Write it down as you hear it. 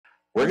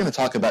we're going to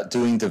talk about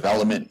doing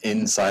development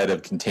inside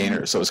of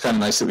containers. So it's kind of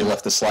nice that we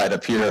left the slide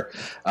up here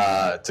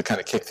to kind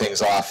of kick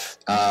things off.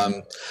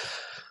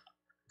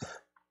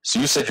 So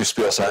you said your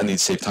spiel, so I need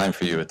to save time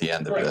for you at the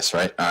end of this,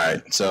 right? All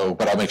right. So,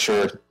 but I'll make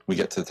sure we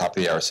get to the top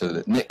of the hour so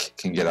that Nick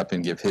can get up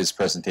and give his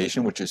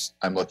presentation, which is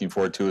I'm looking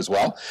forward to as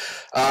well.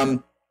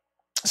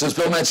 So as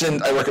Bill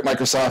mentioned, I work at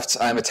Microsoft.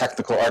 I'm a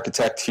technical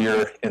architect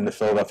here in the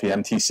Philadelphia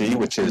MTC,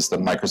 which is the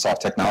Microsoft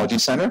Technology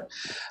Center.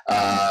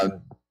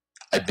 I've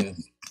been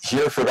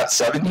here for about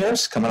 7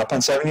 years, coming up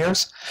on 7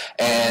 years,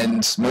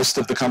 and most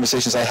of the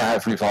conversations I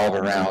have revolve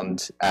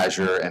around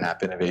Azure and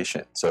app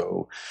innovation.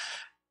 So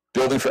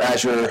building for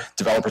Azure,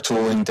 developer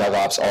tooling,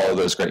 DevOps, all of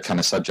those great kind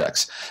of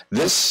subjects.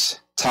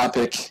 This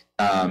topic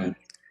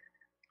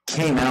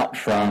came out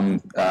from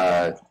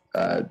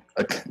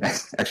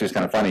actually, it's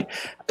kind of funny.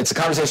 It's a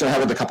conversation I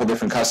had with a couple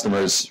different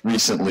customers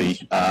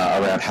recently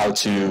around how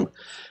to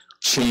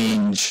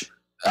change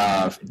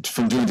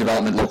from doing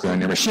development locally on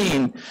your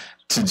machine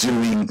to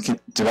doing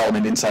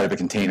development inside of a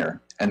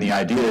container. And the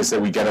idea is that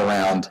we get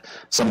around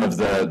some of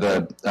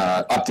the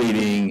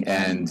updating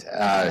and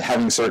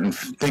having certain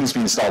things be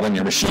installed on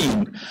your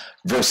machine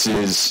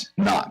versus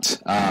not.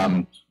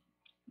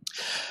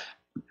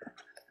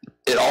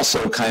 It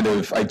also kind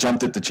of, I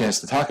jumped at the chance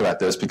to talk about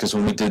this because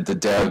when we did the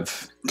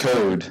Dev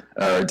Code,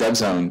 or Dev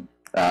Zone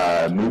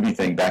movie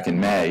thing back in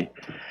May,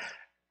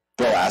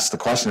 Bill asked the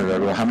question of,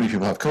 well, how many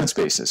people have code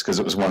spaces? Because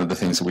it was one of the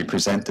things that we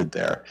presented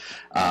there.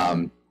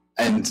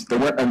 And there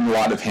weren't a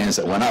lot of hands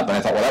that went up, and I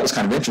thought, well, that was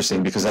kind of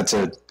interesting because that's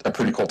a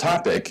pretty cool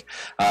topic.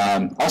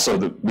 Also,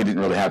 we didn't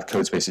really have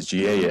code spaces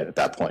GA yet at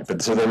that point,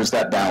 but so there was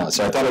that balance.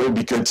 So I thought it would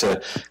be good to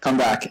come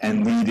back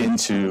and lead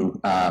into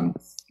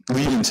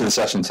the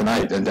session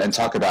tonight and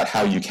talk about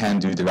how you can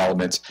do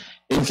development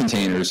in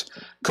containers,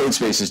 code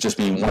spaces just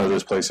being one of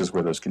those places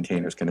where those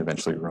containers can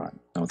eventually run,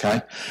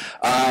 okay?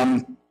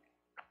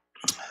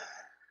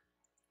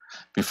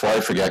 Before I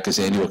forget, because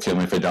Andy will kill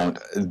me if I don't,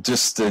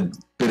 just a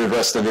bit of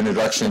rest of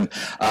introduction.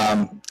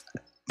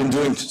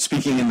 Been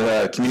speaking in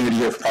the community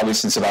here probably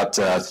since about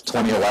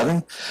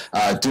 2011.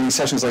 Doing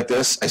sessions like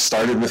this, I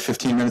started with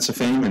 15 minutes of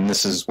fame, and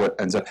this is what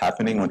ends up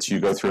happening once you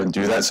go through and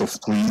do that. So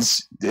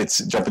please,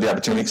 jump at the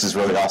opportunity because it's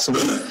really awesome.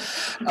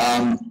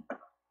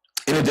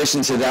 In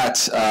addition to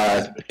that,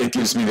 it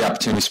gives me the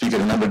opportunity to speak at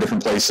a number of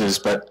different places,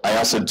 but I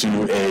also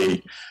do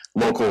a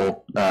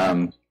local,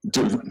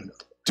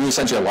 do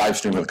essentially a live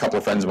stream with a couple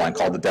of friends of mine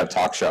called the Dev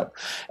Talk Show.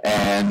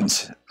 And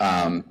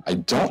I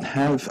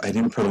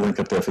didn't put a link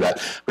up there for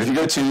that. But if you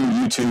go to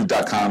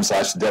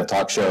youtube.com/Dev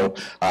Talk Show,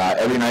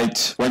 every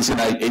night, Wednesday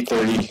night,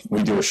 8:30,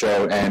 we do a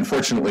show. And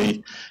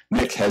fortunately,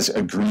 Nick has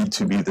agreed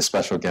to be the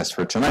special guest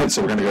for tonight.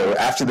 So we're going to go,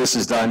 after this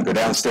is done, go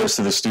downstairs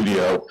to the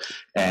studio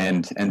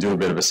and do a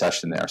bit of a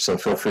session there. So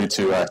feel free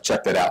to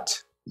check that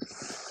out.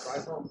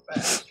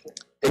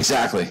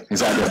 Exactly.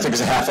 It took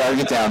us a half hour to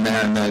get down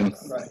there, and then,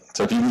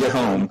 so if you can get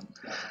home.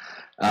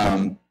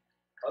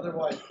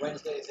 Otherwise,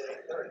 Wednesdays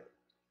at 8:30.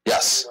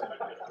 Yes.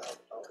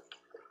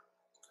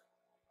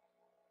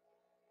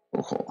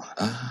 Oh, cool.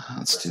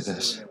 Let's do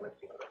this.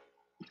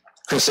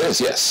 Chris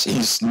is, yes.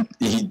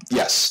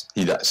 Yes,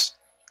 he does.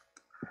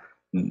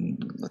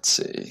 Let's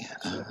see.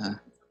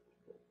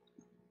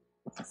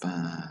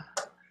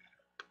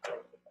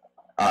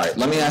 All right,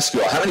 let me ask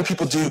you all, how many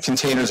people do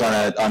containers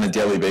on a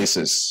daily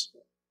basis?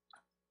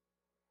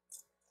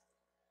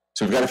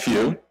 So we've got a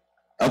few.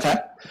 Okay.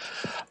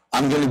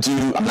 I'm not going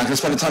to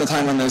spend a ton of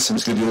time on this. I'm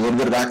just going to do a little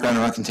bit of background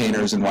around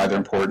containers and why they're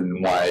important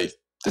and why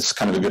this is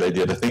kind of a good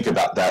idea to think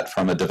about that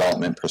from a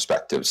development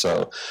perspective. So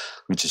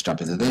let me just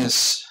jump into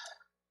this.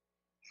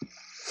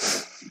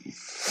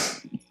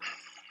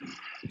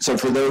 So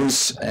for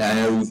those, I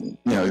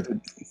know,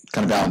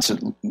 kind of balance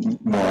it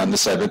more on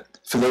this side, but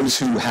for those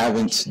who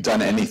haven't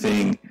done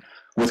anything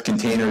with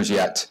containers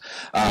yet,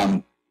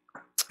 the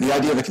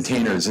idea of a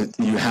container is that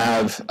you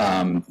have,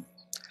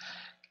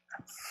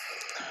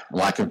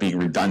 lack of being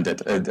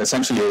redundant,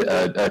 essentially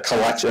a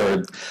collection,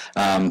 or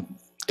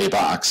a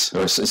box,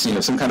 or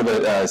some kind of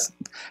a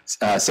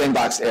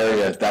sandbox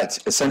area that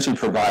essentially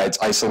provides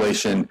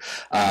isolation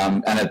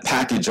and a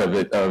package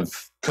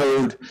of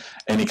code,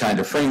 any kind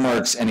of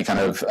frameworks, any kind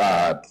of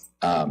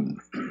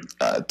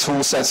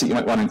tool sets that you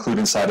might want to include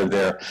inside of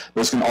there.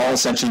 Those can all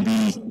essentially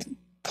be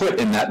put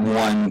in that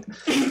one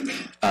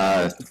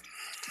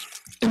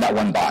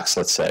box,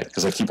 let's say,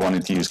 because I keep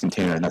wanting to use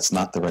container, and that's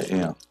not the right,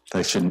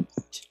 I shouldn't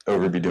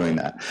over be doing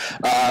that.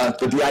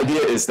 But the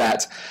idea is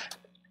that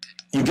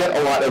you get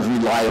a lot of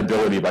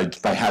reliability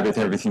by having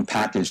everything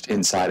packaged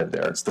inside of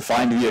there. It's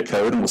defined via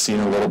code, and we'll see in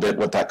a little bit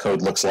what that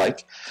code looks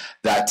like.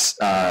 That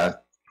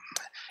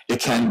it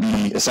can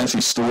be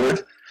essentially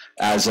stored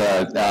as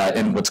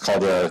in what's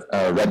called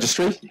a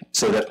registry,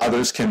 so that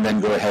others can then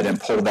go ahead and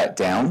pull that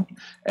down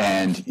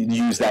and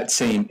use that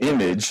same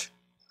image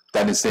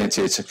that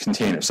instantiates a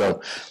container.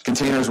 So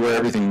containers where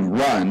everything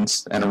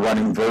runs, and a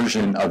running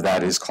version of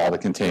that is called a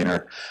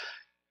container.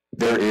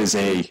 There is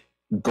a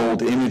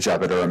gold image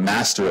of it, or a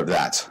master of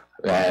that,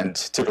 And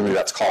typically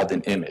that's called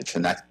an image,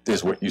 and that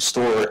is what you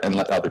store and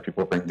let other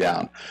people bring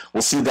down.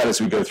 We'll see that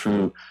as we go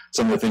through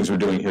some of the things we're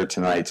doing here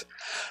tonight.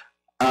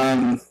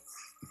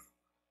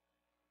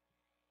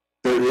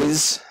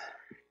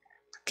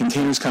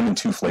 Containers come in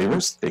two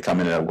flavors. They come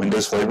in a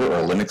Windows flavor or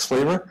a Linux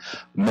flavor.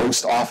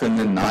 Most often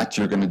than not,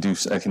 you're going to do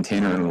a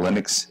container in a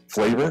Linux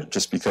flavor,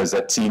 just because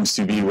that seems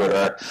to be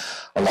where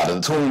a lot of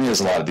the tooling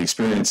is, a lot of the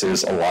experience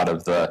is, a lot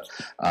of the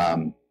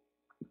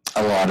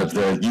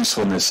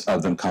usefulness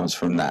of them comes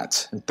from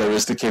that. There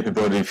is the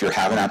capability, if you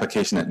have an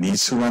application that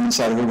needs to run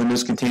inside of a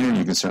Windows container,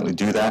 you can certainly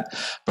do that.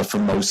 But for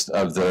most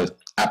of the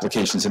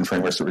applications and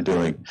frameworks that we're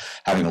doing,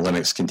 having a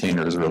Linux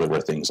container is really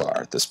where things are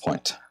at this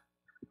point.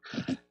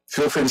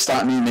 Feel free to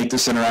stop me, make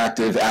this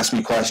interactive, ask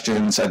me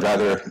questions.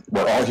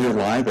 We're all here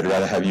live, but I'd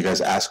rather have you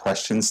guys ask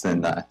questions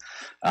than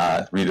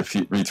read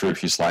through a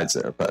few slides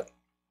there. But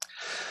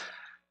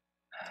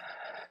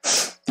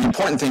the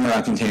important thing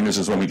around containers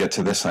is when we get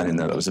to this, I didn't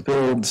know that was a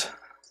build.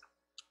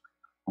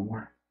 One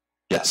more.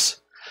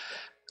 Yes.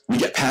 We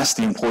get past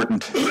the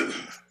important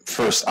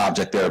first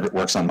object there if it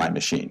works on my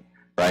machine,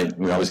 right?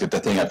 We always get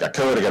that thing, I've got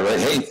code, I got to write,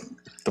 hey,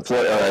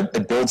 deploy,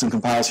 it builds and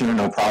compiles here,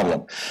 no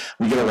problem.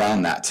 We get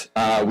around that.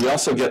 We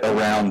also get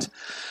around,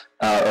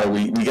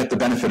 we get the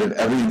benefit of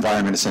every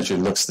environment essentially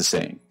looks the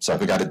same. So if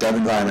we got a dev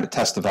environment, a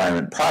test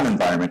environment, prod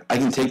environment, I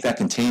can take that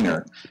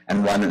container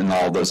and run it in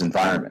all of those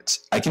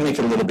environments. I can make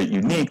it a little bit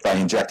unique by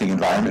injecting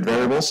environment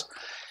variables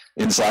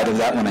inside of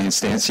that when I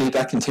instantiate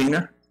that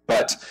container.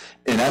 But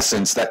in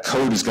essence, that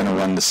code is going to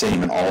run the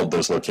same in all of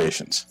those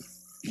locations.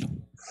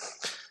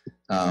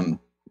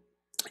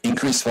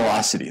 Increased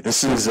velocity.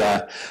 This is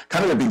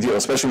kind of a big deal,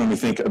 especially when we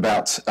think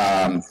about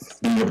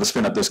being able to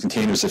spin up those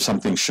containers if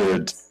something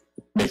should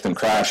make them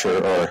crash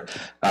or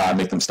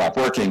make them stop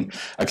working.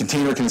 A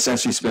container can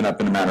essentially spin up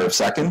in a matter of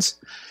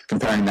seconds,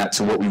 comparing that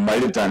to what we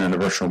might have done in a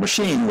virtual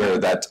machine, where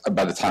that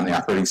by the time the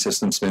operating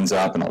system spins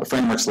up and all the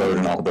frameworks load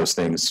and all of those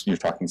things, you're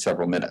talking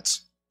several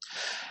minutes.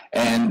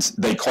 And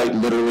they quite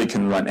literally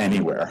can run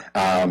anywhere.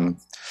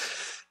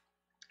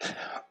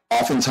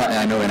 Oftentimes,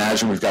 I know in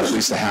Azure we've got at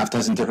least a half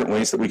dozen different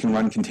ways that we can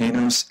run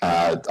containers.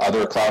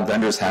 Other cloud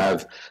vendors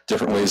have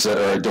different ways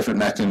or different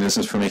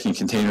mechanisms for making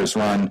containers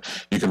run.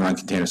 You can run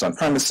containers on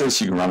premises.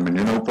 You can run them in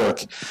your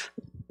notebook.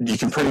 You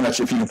can pretty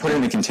much, if you can put it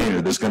in a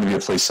container, there's going to be a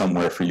place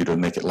somewhere for you to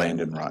make it land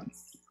and run.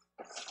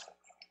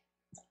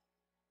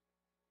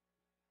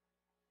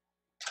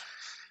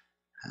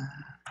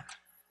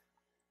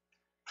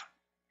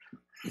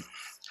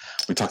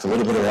 We talked a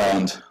little bit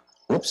around,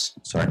 whoops,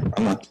 sorry,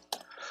 wrong one.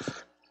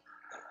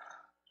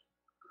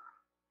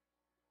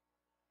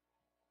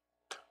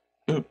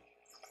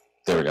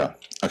 There we go.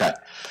 Okay.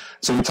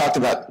 So we talked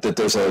about that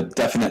there's a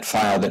definite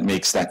file that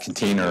makes that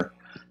container,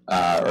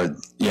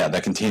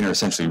 that container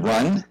essentially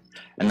run,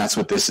 and that's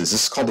what this is.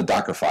 This is called the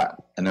Docker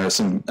file, and there are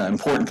some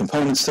important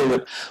components to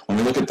it. When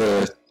we look at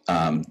the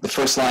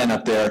first line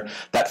up there,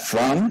 that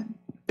from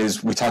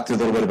is, we talked a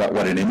little bit about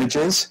what an image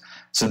is.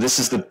 So this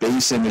is the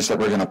base image that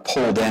we're going to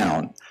pull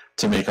down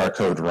to make our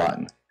code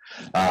run.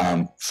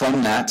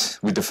 From that,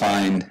 we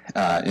define,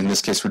 in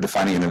this case, we're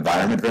defining an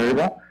environment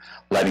variable,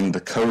 letting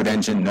the code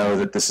engine know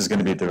that this is going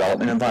to be a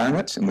development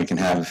environment, and we can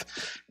have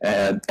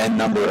n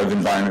number of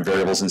environment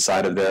variables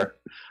inside of there.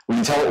 We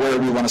can tell it where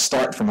we want to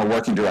start from a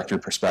working directory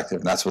perspective,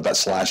 and that's what that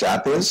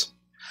 /app is.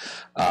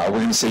 We're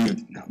going to say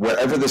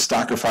wherever this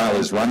Docker file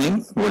is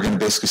running, we're going to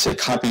basically say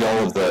copy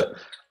all of the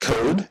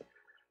code,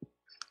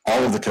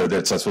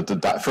 that's what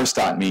the first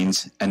dot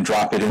means, and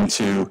drop it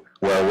into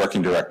where our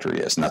working directory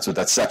is, and that's what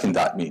that second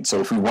dot means. So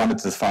if we wanted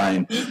to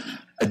define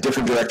a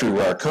different directory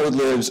where our code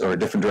lives, or a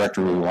different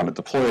directory where we want to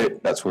deploy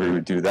it, that's where we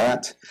would do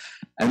that.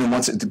 And then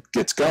once it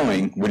gets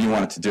going, what do you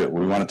want it to do?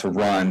 We want it to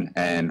run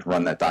and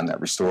run that .NET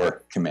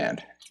restore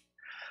command.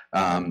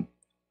 And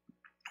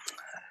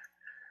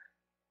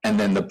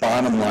then the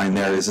bottom line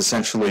there is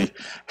essentially,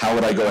 how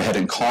would I go ahead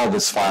and call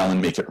this file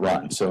and make it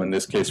run? So in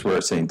this case,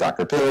 we're saying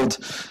docker build,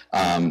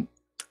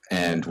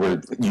 and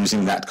we're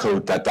using that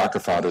code, that Docker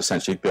file, to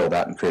essentially build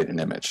out and create an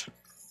image.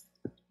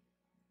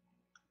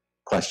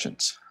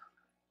 Questions?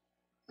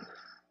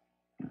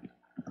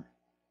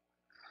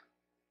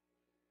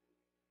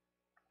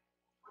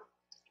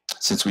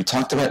 Since we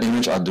talked about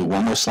image, I'll do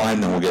one more slide,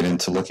 and then we'll get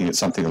into looking at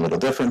something a little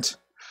different.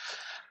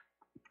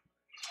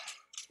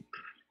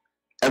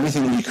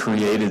 Everything we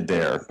created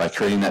there by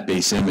creating that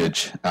base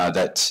image,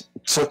 that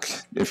took,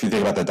 if you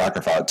think about the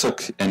Docker file, it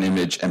took an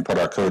image and put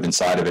our code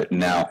inside of it, and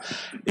now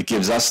it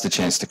gives us the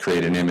chance to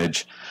create an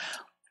image.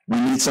 We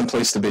need some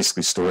place to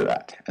basically store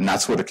that, and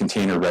that's what a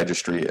container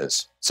registry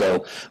is.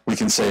 So we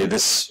can say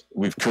this,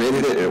 we've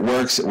created it, it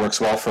works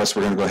well for us,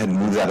 we're going to go ahead and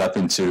move that up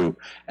into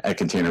a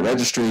container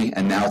registry,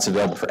 and now it's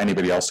available for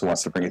anybody else who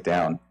wants to bring it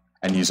down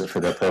and use it for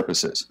their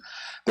purposes.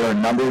 There are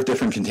a number of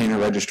different container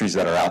registries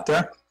that are out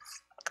there.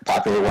 A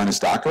popular one is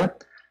Docker,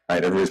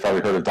 right? Everybody's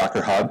probably heard of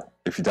Docker Hub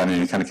if you've done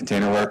any kind of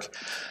container work.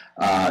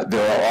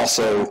 There are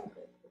also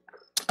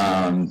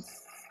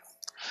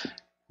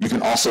You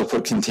can also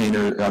put you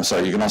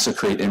can also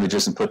create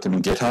images and put them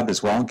in GitHub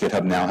as well.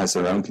 GitHub now has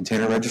their own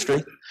container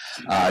registry.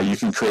 You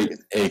can create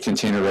a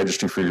container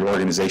registry for your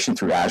organization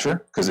through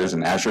Azure, because there's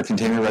an Azure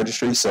container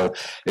registry. So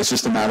it's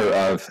just a matter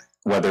of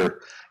whether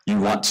you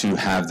want to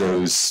have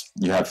those,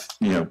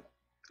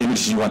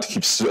 images you want to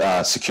keep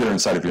secure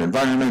inside of your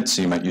environment.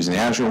 So you might use an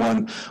Azure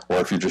one, or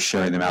if you're just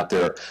sharing them out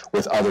there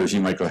with others,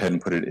 you might go ahead and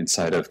put it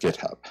inside of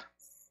GitHub.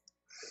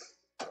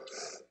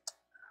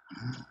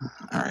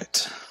 All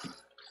right.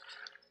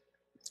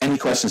 Any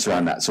questions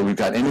around that? So we've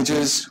got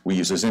images. We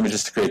use those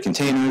images to create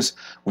containers.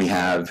 We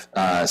have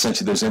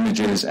essentially those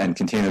images and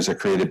containers are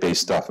created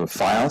based off of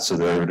files, so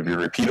they're going to be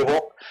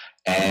repeatable.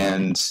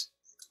 And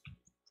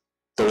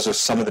those are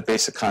some of the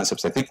basic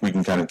concepts I think we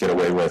can kind of get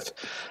away with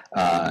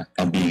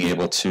and being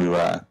able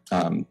to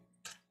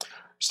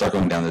start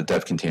going down the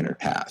dev container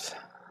path.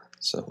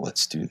 So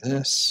let's do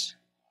this.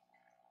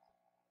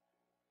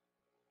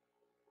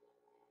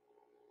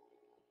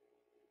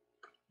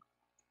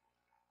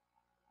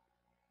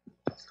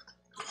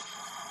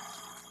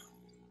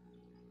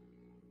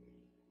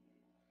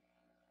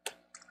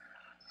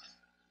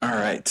 All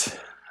right.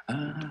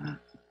 Don't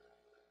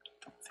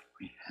think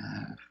we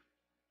have.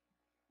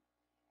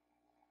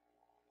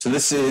 So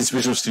this is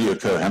Visual Studio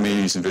Code. How many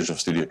are using Visual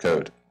Studio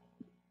Code?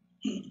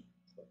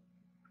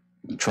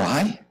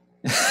 Try?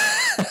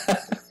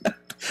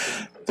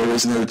 What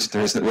is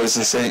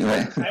the saying,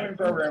 right? I've been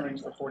programming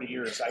for 40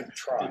 years. I've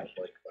tried.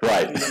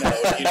 Right. You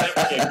never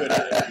get good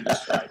at it. You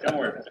just try. Don't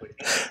worry about it.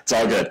 It's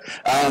all good.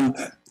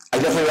 I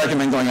definitely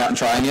recommend going out and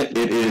trying it.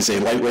 It is a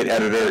lightweight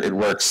editor. It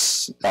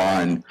works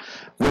on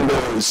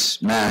Windows,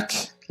 Mac,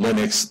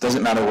 Linux.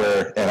 Doesn't matter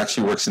where. It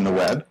actually works in the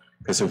web.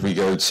 Because if we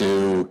go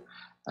to,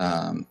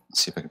 let's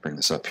see if I can bring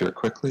this up here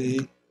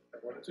quickly.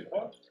 What does it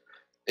cost?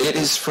 It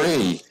is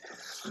free.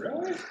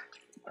 Really?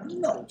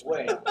 No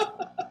way.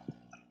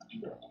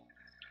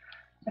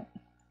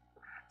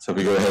 So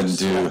we go ahead and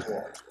do.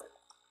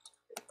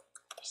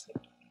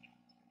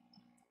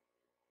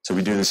 So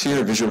we do this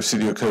here, Visual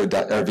Studio Code,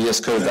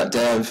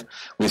 VSCode.dev.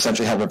 We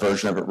essentially have a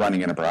version of it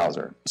running in a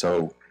browser.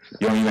 So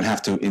you don't even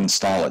have to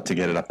install it to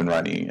get it up and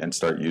running and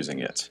start using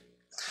it.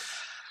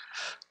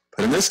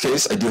 But in this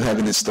case, I do have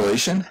an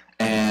installation.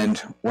 And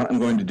what I'm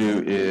going to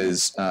do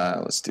is,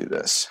 let's do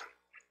this.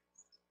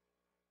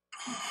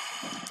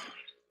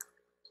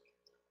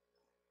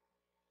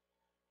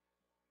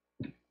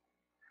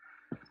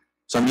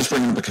 So I'm just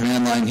bringing up a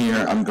command line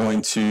here. I'm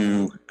going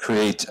to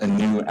create a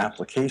new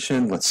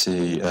application. Let's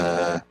see,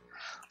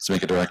 let's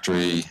make a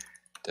directory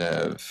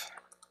dev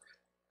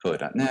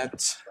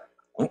PhillyDotNet.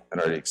 Oh, it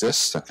already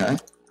exists, okay.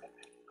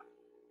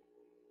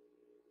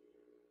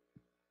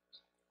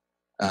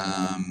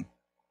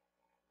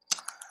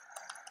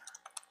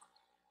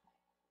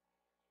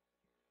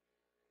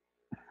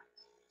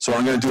 So what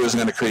I'm going to do is I'm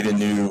going to create a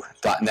new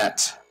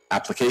 .NET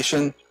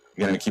application. I'm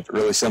going to keep it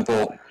really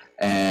simple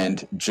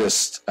and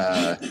just,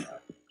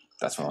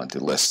 that's what I want to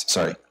do, list,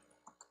 sorry.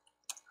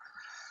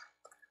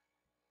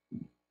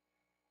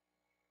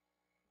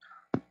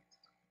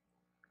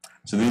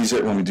 So these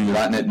are, when we do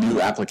 .NET new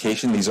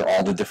application, these are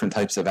all the different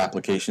types of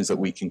applications that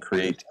we can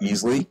create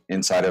easily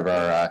inside of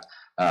our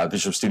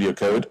Visual Studio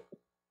Code.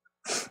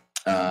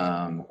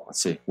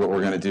 Let's see, what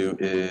we're going to do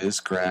is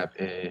grab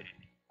a,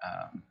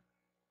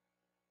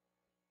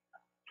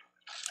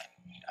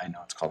 I know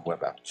it's called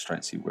web app, just trying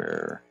to see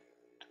where.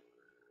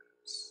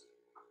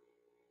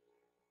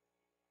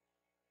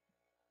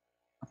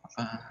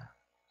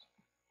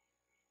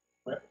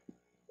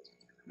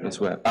 It's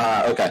web.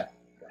 Okay.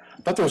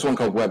 I thought there was one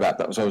called web app.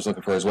 That was what I was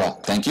looking for as well.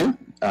 Thank you.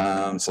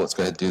 So let's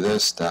go ahead and do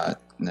this.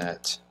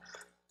 .NET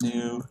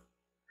new.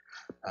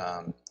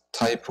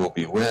 Type will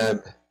be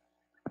web.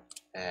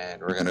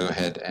 And we're going to go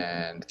ahead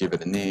and give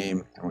it a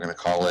name. And we're going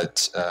to call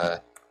it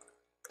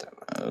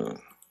demo.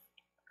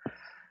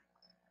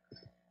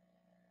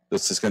 What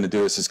this is going to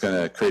do is it's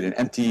going to create an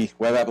empty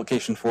web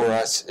application for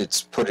us.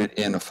 It's put it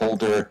in a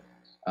folder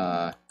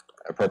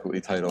appropriately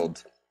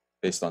titled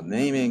based on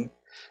naming.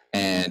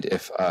 And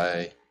if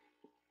I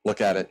look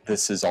at it,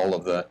 this is all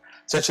of the,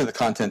 essentially the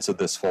contents of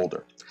this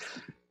folder.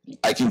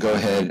 I can go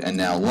ahead and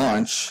now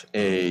launch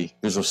a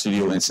Visual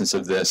Studio instance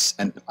of this,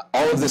 and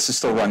all of this is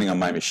still running on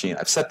my machine.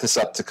 I've set this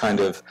up to kind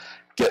of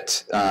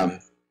get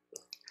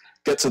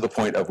to the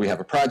point of we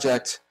have a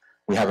project,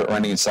 we have it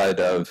running inside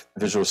of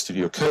Visual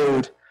Studio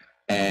Code,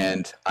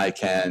 and I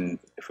can,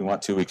 if we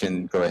want to, we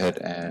can go ahead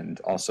and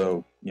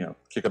also,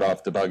 kick it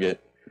off, debug it,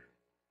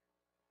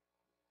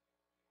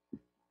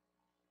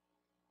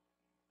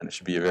 and it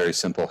should be a very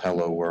simple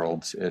hello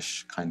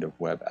world-ish kind of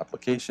web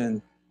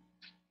application.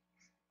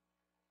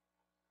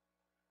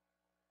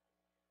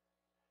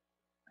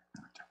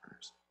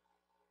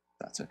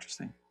 That's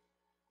interesting.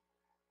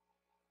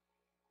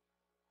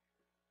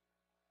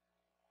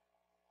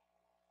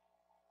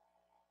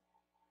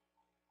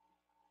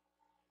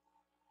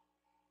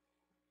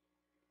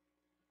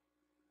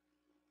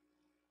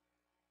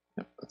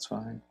 Yep, that's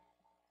fine.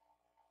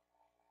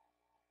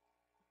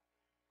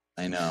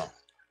 I know.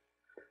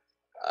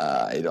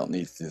 I don't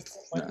need to.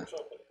 No.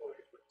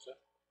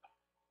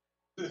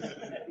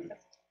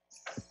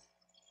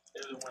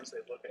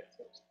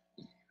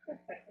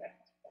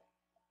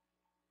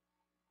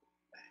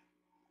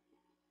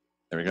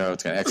 we go.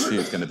 It's going to execute.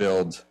 It's going to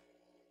build.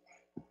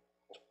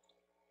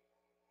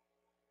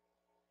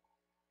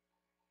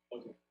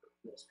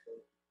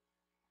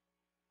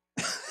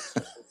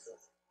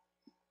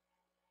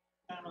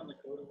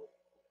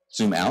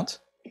 Zoom out.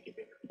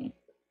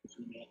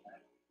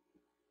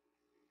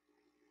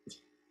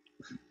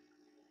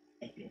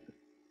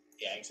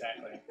 Yeah,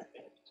 exactly.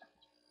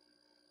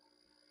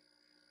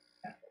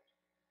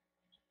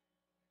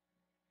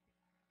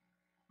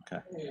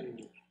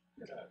 Okay.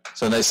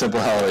 So nice simple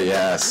hello,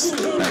 yes.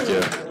 Thank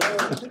you.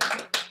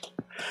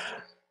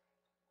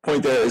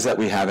 Point there is that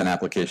we have an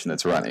application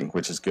that's running,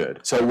 which is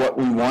good. So what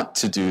we want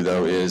to do,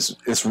 though, is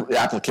this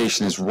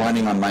application is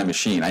running on my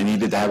machine. I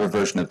needed to have a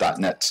version of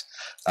 .NET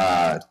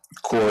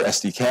Core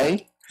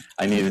SDK.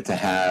 I needed to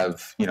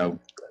have,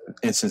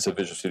 instance of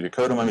Visual Studio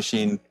Code on my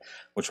machine,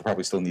 which will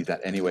probably still need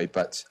that anyway.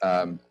 But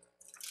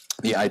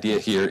the idea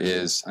here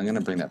is, I'm going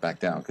to bring that back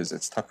down because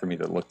it's tough for me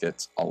to look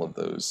at all of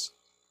those.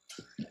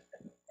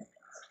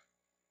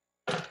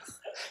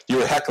 You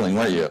were heckling,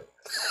 weren't you?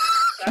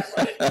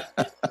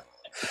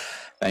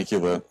 Thank you,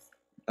 Lou. All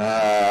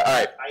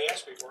right. I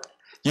asked before.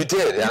 You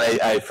did, and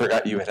I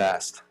forgot you had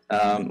asked.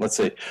 Let's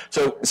see.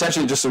 So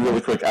essentially just a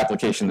really quick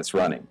application that's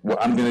running.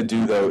 What I'm going to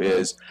do, though,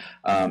 is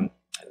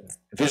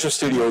Visual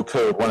Studio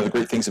Code, one of the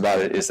great things about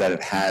it is that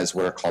it has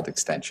what are called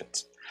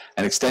extensions.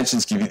 And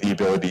extensions give you the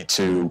ability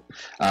to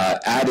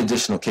add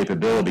additional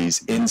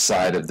capabilities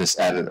inside of this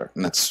editor.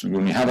 And that's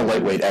when you have a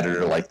lightweight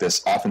editor like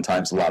this,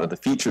 oftentimes a lot of the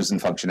features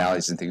and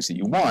functionalities and things that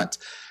you want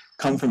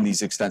come from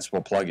these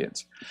extensible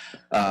plugins.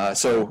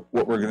 So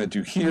what we're going to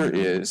do here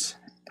is,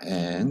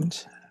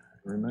 and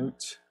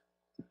remote,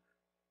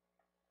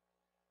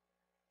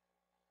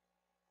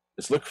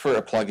 is look for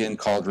a plugin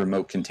called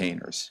Remote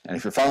Containers. And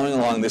if you're following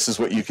along, this is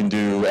what you can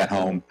do at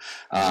home.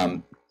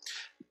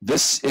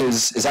 This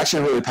is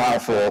actually a really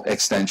powerful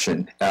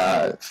extension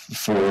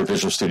for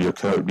Visual Studio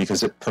Code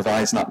because it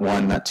provides not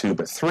one, not two,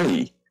 but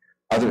three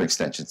other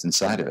extensions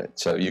inside of it.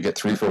 So you get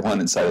 3 for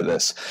 1 inside of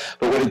this.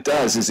 But what it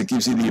does is it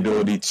gives you the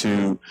ability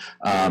to,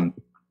 I'm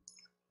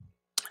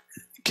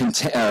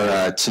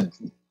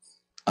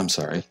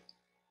sorry,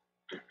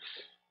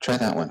 try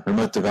that one,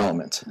 remote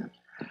development.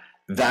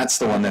 That's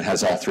the one that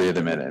has all 3 of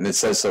them in it. And it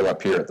says so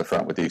up here at the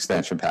front with the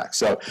extension pack.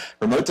 So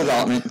remote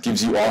development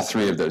gives you all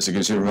 3 of those. It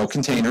gives you remote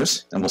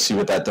containers, and we'll see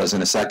what that does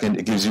in a second.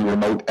 It gives you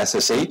remote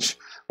SSH,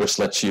 which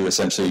lets you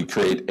essentially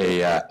create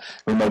a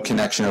remote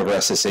connection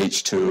over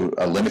SSH to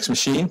a Linux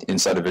machine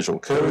inside of Visual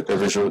Code, or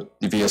Visual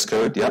VS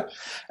Code, yep.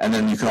 And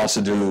then you can also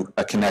do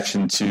a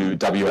connection to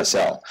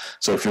WSL.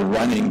 So if you're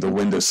running the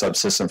Windows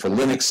subsystem for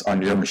Linux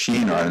on your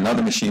machine or on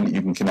another machine that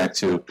you can connect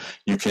to,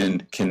 you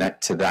can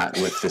connect to that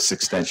with this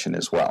extension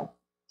as well.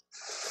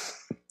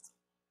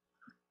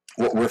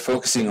 What we're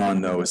focusing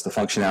on, though, is the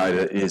functionality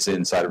that is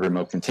inside of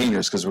remote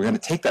containers, because we're going to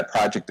take that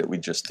project that we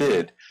just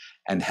did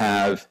and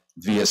have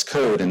VS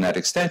Code in that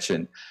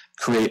extension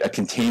create a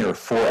container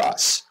for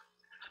us.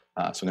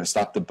 So I'm going to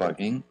stop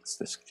debugging. Let's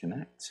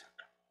disconnect.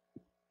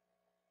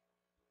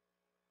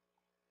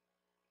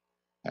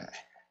 Okay.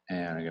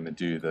 And I'm going to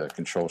do the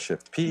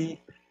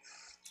Control-Shift-P.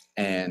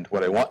 And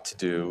what I want to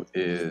do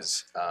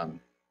is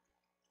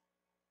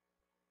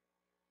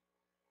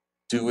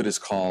do what is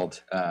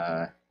called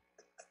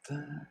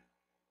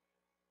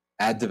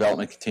add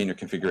development container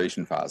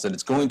configuration files. And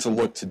it's going to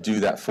look to do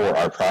that for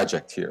our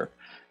project here.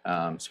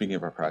 Speaking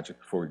of our project,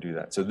 before we do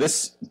that. So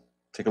this,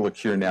 take a look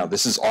here now.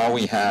 This is all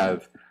we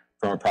have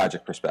from a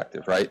project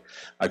perspective, right?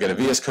 I got a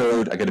VS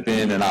Code, I got a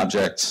bin, an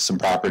object, some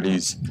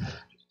properties,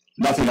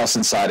 nothing else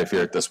inside of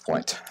here at this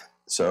point.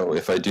 So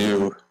if I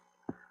do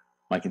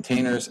my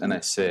containers and I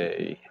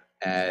say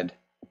add,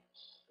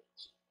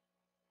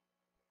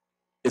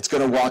 it's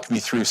going to walk me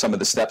through some of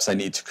the steps I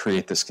need to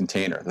create this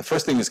container. The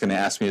first thing it's going to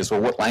ask me is,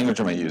 well, what language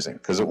am I using?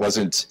 Because it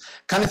wasn't,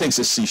 kind of thinks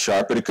it's C#,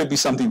 but it could be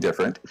something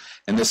different.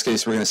 In this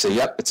case, we're going to say,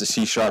 yep, it's a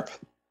C#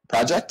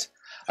 project.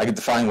 I can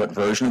define what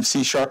version of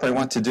C# I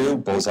want to do,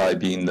 Bullseye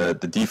being the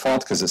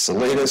default because it's the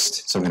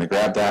latest, so I'm going to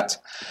grab that.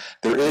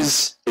 There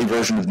is a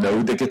version of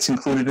Node that gets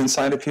included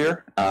inside of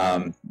here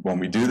when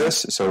we do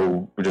this,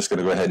 so we're just going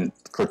to go ahead and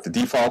click the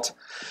default.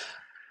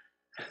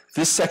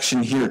 This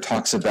section here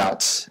talks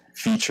about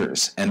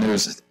features, and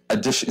there's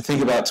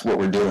think about what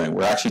we're doing.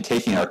 We're actually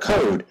taking our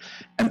code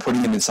and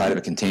putting it inside of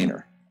a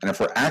container. And if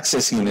we're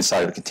accessing it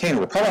inside of a container,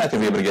 we're probably not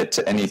going to be able to get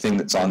to anything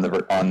that's on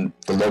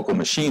the local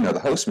machine or the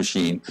host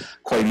machine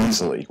quite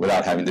easily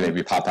without having to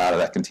maybe pop out of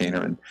that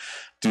container and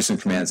do some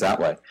commands that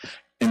way.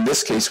 In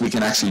this case, we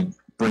can actually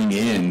bring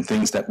in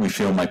things that we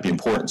feel might be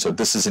important. So if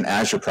this is an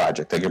Azure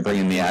project, I can bring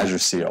in the Azure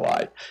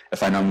CLI.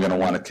 If I know I'm going to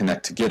want to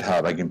connect to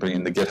GitHub, I can bring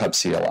in the GitHub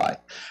CLI.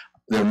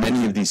 There are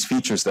many of these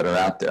features that are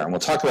out there, and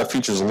we'll talk about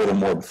features a little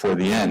more before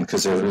the end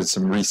because there are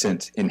some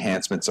recent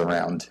enhancements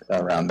around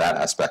that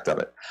aspect of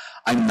it.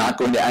 I'm not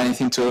going to add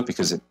anything to it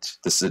because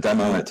this is a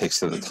demo and it takes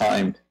the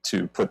time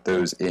to put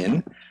those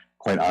in,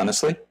 quite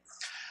honestly.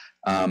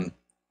 But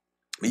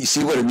you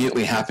see what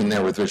immediately happened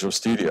there with Visual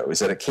Studio is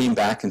that it came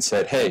back and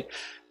said, hey,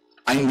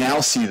 I now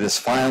see this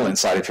file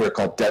inside of here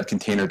called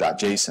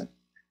devcontainer.json.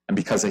 And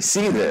because I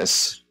see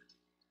this,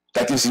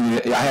 that gives you,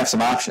 I have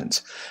some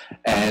options.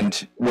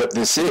 And what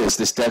this is,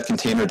 this dev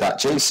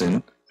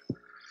container.json,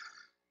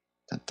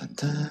 oh,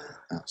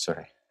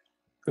 sorry.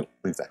 Oh,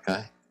 leave that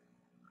guy.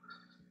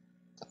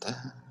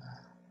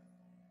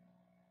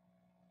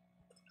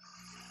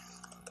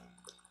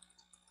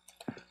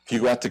 If you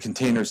go out to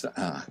containers,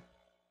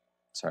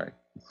 sorry.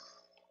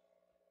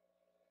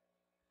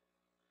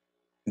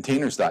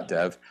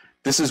 Containers.dev,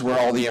 this is where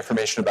all the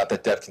information about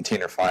that dev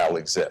container file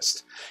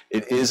exists.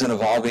 It is an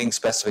evolving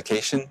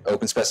specification,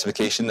 open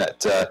specification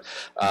that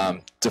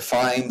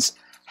defines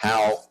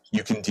how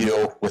you can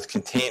deal with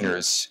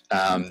containers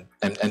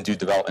and do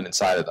development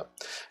inside of them.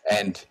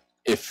 And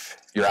if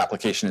your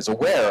application is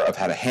aware of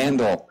how to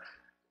handle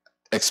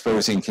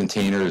exposing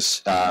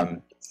containers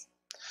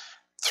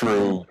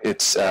through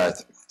its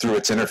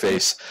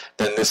interface,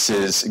 then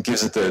this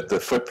gives it the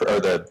footprint or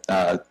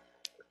the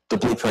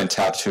blueprint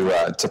how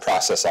to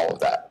process all of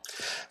that.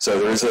 So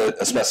there is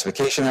a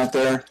specification out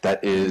there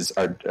that is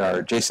our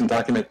JSON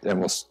document, and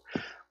we'll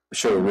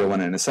show a real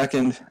one in a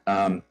second.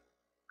 And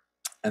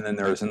then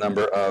there is a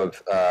number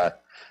of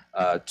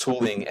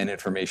tooling and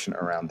information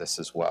around this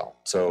as well.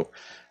 So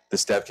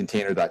this dev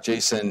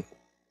container.json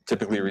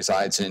typically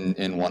resides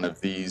in one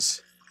of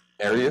these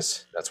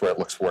areas. That's where it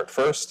looks for it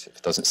first. If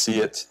it doesn't see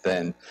it,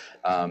 then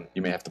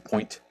you may have to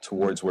point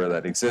towards where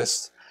that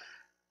exists.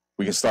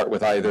 We can start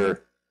with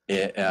either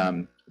it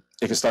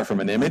can start from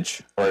an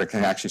image, or it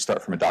can actually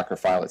start from a Docker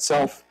file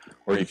itself,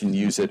 or you can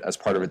use it as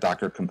part of a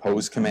Docker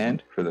compose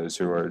command for those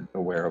who are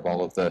aware of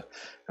all of the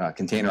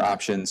container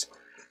options.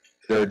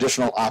 There are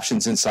additional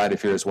options inside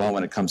of here as well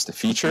when it comes to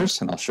features,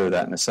 and I'll show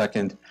that in a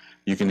second.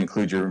 You can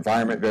include your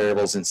environment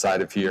variables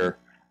inside of here.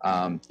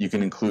 You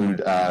can include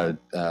a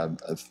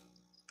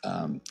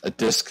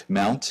disk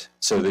mount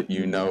so that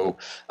you know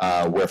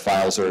where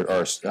files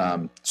are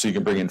so you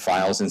can bring in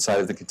files inside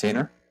of the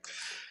container.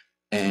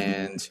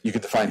 And you can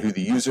define who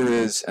the user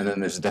is, and then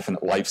there's a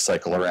definite life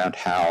cycle around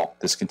how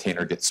this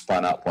container gets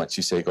spun up once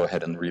you say go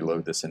ahead and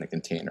reload this in a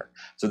container.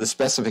 So the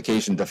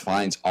specification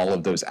defines all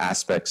of those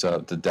aspects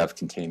of the dev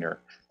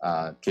container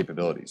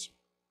capabilities.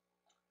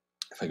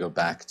 If I go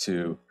back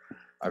to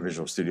our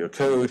Visual Studio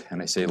Code and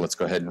I say let's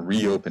go ahead and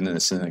reopen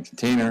this in a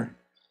container,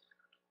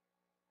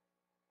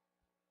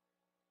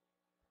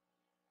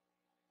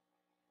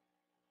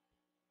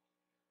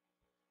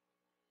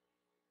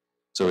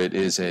 so it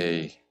is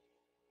a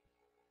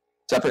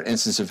separate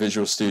instance of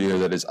Visual Studio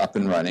that is up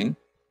and running.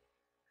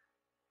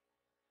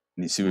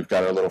 And you see we've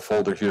got our little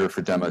folder here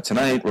for demo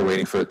tonight. We're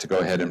waiting for it to go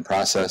ahead and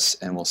process,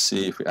 and we'll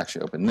see if we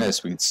actually open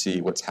this, we can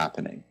see what's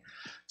happening.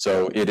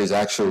 So it is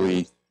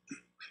actually,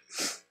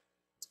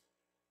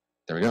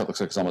 there we go, it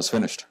looks like it's almost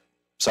finished.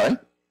 Sorry?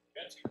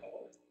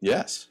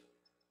 Yes.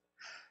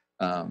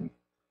 So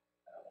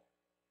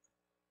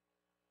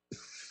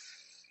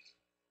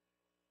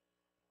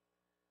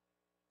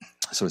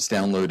it's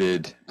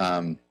downloaded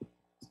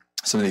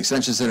some of the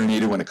extensions that are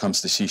needed when it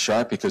comes to C#,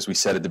 because we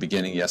said at the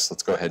beginning, yes,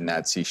 let's go ahead and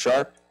add C#.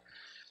 It's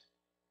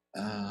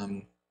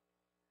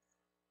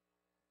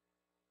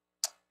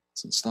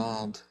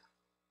installed.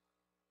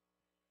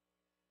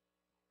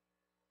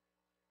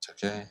 It's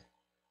okay.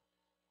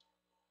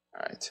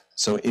 All right.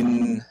 So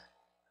I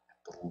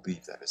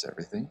believe that is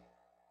everything.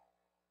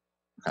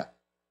 Okay.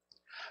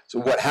 So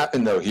what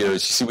happened though here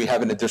is you see we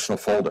have an additional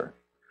folder.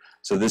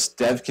 So this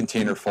dev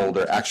container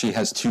folder actually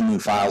has two new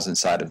files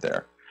inside of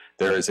there.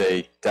 There is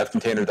a dev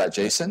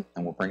container.json,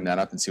 and we'll bring that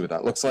up and see what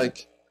that looks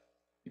like.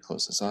 Let me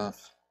close this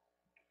off.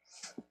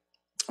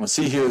 We'll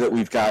see here that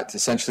we've got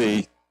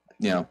essentially,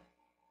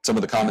 some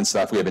of the common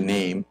stuff. We have a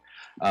name.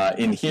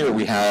 In here,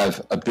 we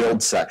have a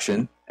build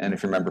section. And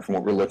if you remember from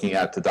what we were looking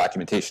at the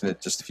documentation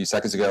just a few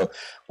seconds ago,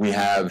 we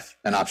have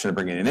an option to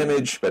bring in an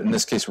image. But in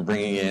this case, we're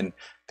bringing in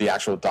the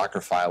actual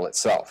Docker file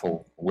itself.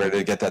 Well, where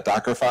did it get that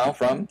Docker file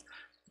from?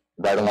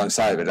 Right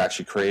alongside of it. It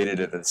actually created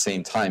it at the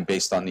same time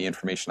based on the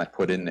information I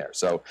put in there.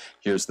 So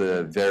here's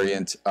the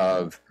variant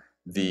of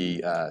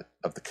the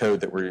code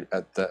that we're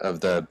of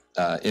the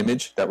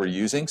image that we're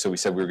using. So we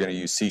said we were going to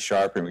use C#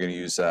 and we're going to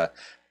use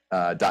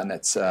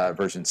 .NET's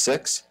version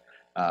 6.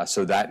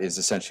 So that is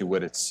essentially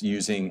what it's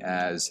using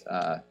as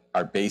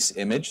our base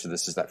image. So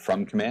this is that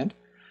from command.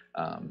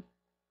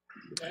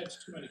 That's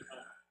too many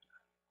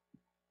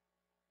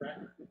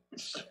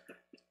comments.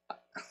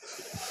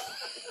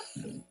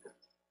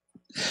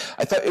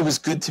 I thought it was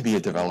good to be a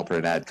developer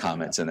and add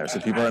comments in there so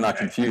people are not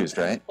confused,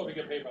 right? Well, we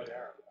get paid by the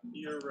hour.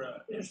 You're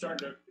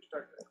starting to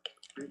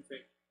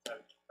rethink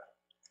that.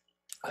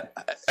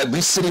 At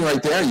least sitting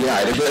right there, yeah,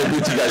 I'd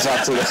boot you guys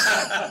off to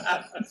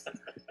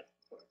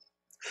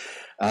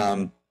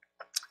the.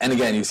 And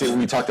again, you see when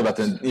we talked about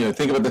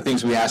think about the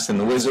things we asked in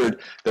the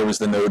wizard. There was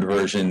the node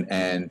version,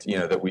 and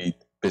that we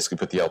basically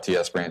put the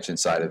LTS branch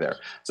inside of there.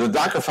 So the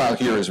Docker file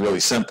here is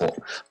really simple,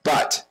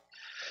 but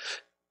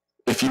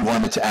if you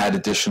wanted to add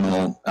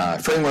additional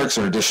frameworks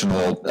or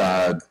additional,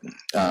 go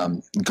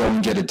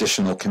and get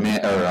additional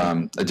command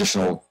or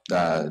additional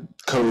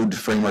code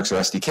frameworks or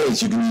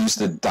SDKs, you can use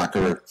the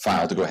Docker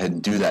file to go ahead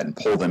and do that and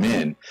pull them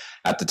in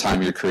at the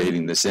time you're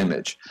creating this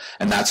image.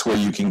 And that's where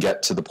you can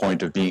get to the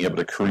point of being able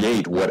to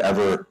create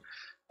whatever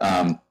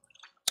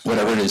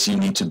it is you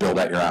need to build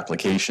out your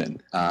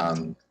application.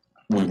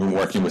 We've been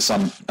working with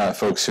some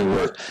folks who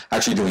were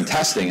actually doing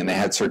testing, and they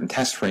had certain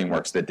test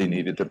frameworks that they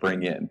needed to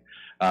bring in.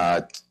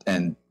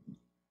 And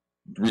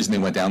the reason they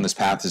went down this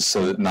path is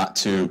so that not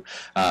to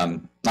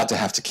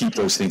have to keep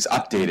those things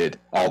updated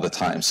all the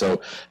time.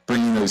 So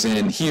bringing those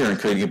in here and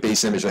creating a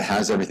base image that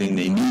has everything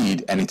they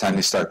need anytime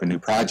they start a new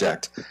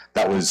project,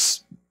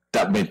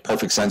 that made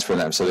perfect sense for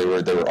them.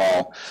 So they were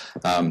all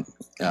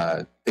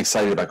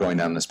excited about going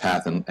down this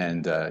path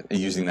and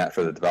using that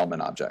for the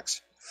development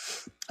objects.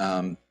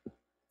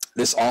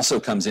 This also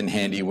comes in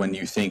handy when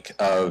you think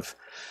of,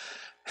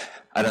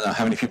 I don't know,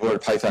 how many people are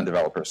Python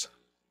developers?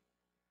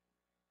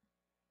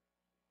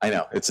 I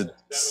know, it's a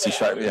C#,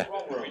 yeah.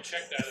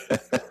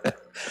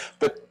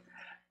 But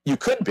you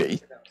could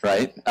be,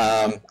 right?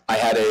 I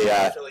had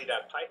a...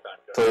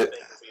 PhillyDotPython.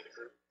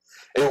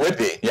 It would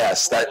be,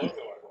 yes. That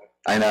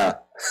I know.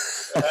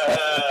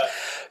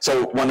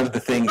 So one of the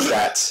things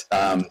that,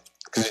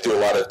 because we do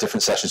a lot of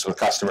different sessions with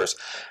customers,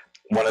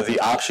 one of the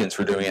options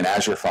for doing an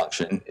Azure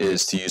function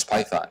is to use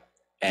Python.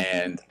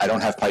 And I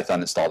don't have Python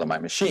installed on my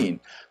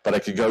machine, but I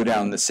could go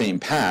down the same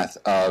path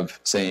of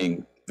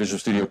saying Visual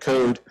Studio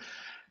Code,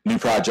 new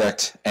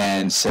project,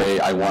 and say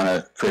I want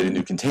to create a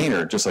new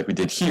container, just like we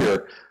did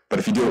here. But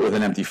if you do it with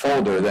an empty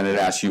folder, then it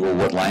asks you, well,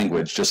 what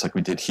language, just like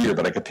we did here,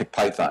 but I could pick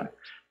Python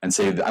and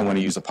say I want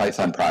to use a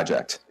Python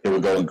project. It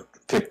would go and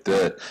pick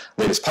the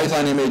latest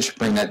Python image,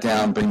 bring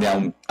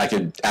down, I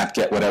could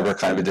apt-get whatever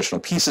kind of additional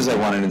pieces I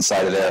wanted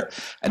inside of there,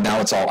 and now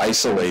it's all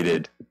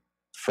isolated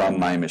from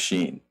my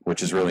machine,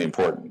 which is really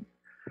important.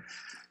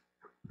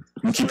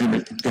 Are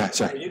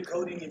you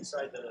coding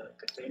inside the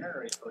container,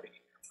 or are you coding?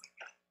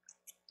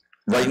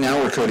 Right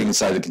now, we're coding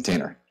inside the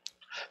container.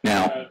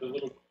 Now, the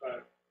little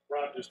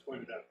Rob just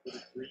pointed out,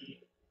 the green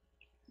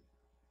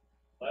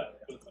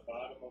left at the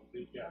bottom of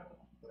the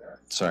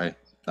sorry,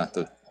 not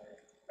the.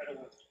 I don't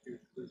want to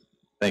do.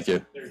 Thank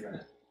you. There you go.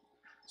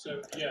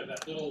 So yeah,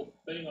 that little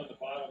thing on the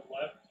bottom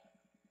left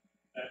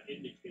that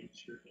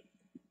indicates your.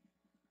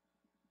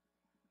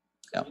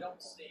 Yeah. You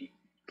don't see.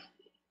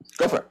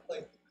 Go for it.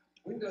 Like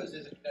Windows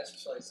isn't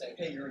necessarily saying,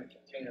 "Hey, you're in a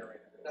container right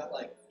now." Not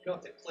like you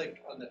don't have to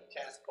click on the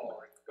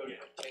taskbar and go to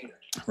container.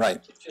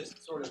 Right. It's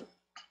just sort of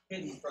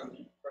hidden from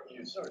you,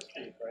 so to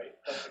speak, right?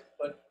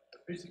 But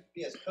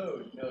VS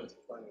Code knows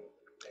it's running in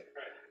the container.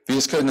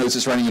 VS Code knows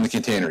it's running in the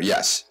container,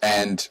 yes.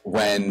 And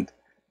when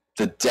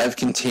the dev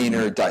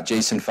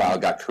container.json file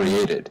got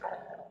created,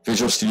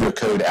 Visual Studio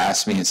Code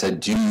asked me and said,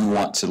 do you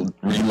want to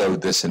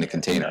reload this in a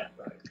container?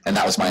 And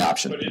that was my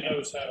option. But it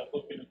knows how to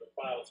look into the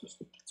file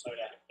system inside the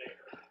container.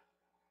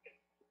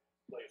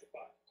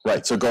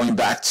 Right, so going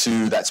back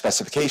to that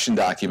specification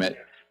document,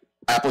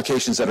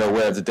 applications that are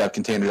aware of the dev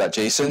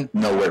container.json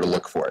know where to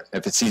look for it.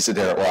 If it sees it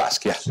there, it will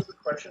ask, yeah. So the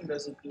question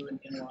doesn't do an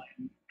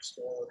inline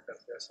install of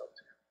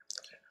WSL2.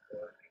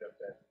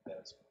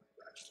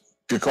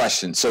 Good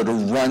question. So to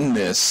run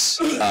this,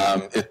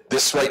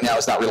 this right now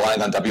is not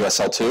relying on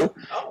WSL2.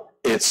 Oh.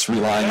 It's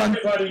relying on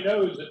everybody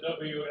knows that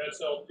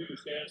WSL2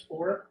 stands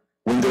for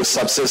Windows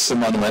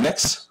Subsystem on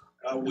Linux.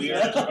 Weird.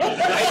 I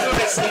know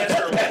it stands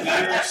for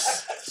weird,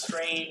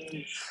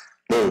 strange,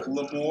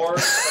 Lemore,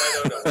 but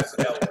I don't know. It's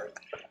a word.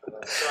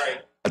 Sorry.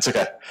 That's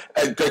okay.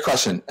 Great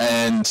question.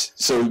 And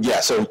so, yeah,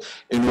 so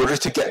in order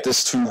to get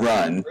this to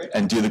run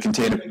and do the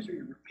container... Make sure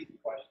you repeat the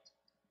question.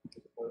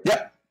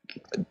 Yeah.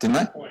 Didn't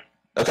I?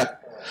 Okay.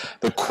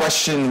 The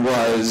question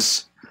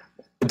was,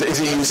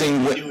 is it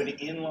using... Do an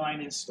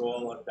inline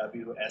install of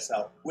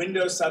WSL,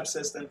 Windows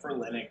Subsystem for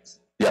Linux.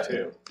 Yeah.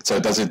 Too. So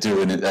does it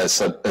do an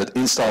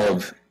install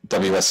of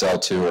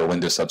WSL2 or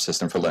Windows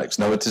Subsystem for Linux?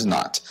 No, it does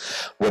not.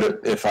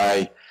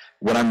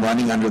 What I'm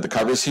running under the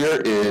covers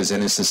here is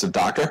an instance of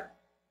Docker.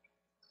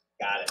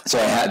 Got it. So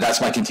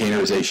that's my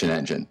containerization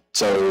engine.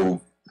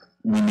 So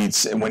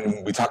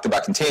when we talked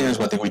about containers,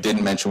 one thing we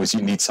didn't mention was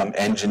you need some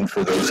engine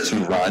for those to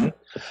run,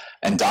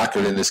 and Docker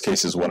in this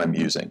case is what I'm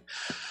using.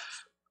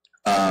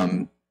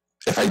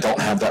 If I don't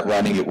have that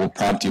running, it will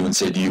prompt you and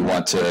say, do you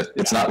want to,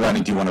 it's not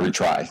running, do you want to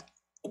retry?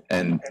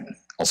 And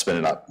I'll spin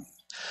it up.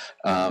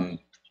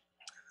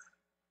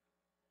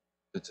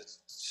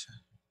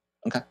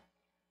 Okay,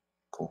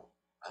 cool.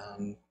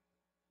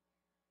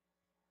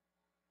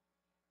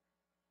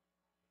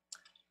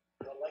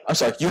 I'm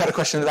sorry, you had a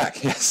question in the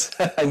back. Yes,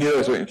 I knew I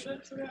was waiting.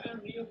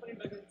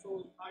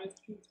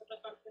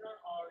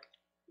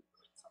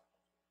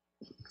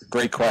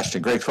 Great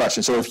question, great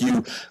question. So if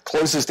you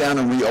close this down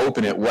and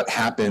reopen it, what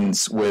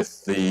happens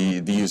with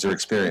the user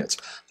experience?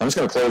 I'm just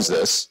going to close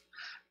this,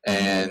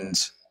 and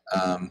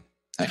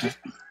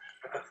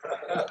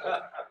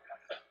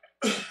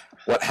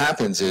what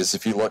happens is,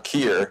 if you look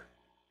here,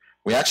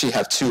 we actually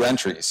have two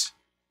entries.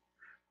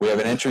 We have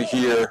an entry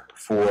here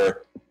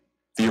for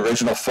the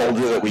original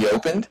folder that we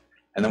opened,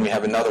 and then we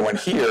have another one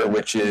here,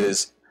 which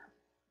is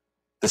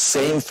the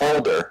same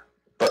folder,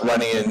 but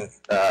running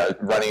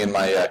in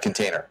my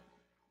container.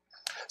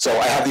 So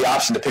I have the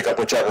option to pick up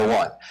whichever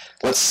one.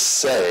 Let's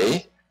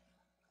say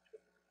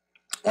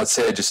I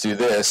just do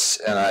this,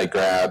 and I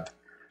grab.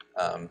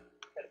 And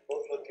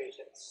both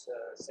locations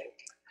sync.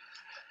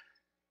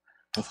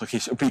 Both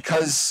locations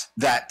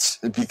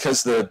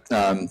because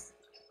the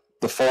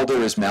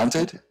folder is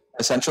mounted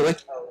essentially.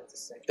 Oh,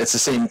 it's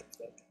the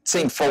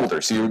same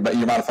folder, so you're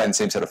modifying the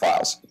same set of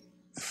files.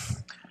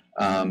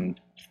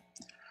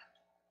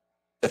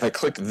 If I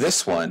click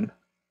this one,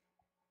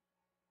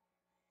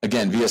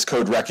 again, VS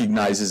Code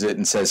recognizes it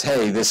and says,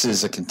 hey, this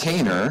is a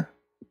container.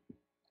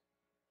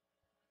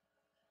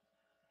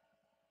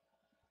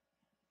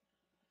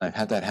 I've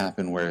had that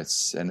happen where it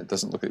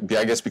doesn't look,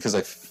 I guess because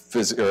I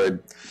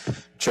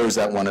chose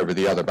that one over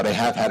the other, but I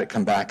have had it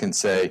come back and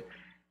say,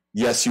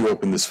 yes, you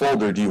opened this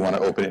folder. Do you want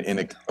to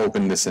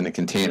open this in a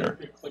container?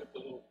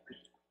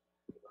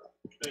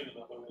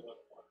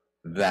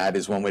 That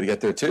is one way to get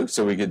there too.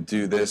 So we could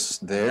do this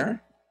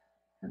there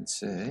and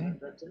say,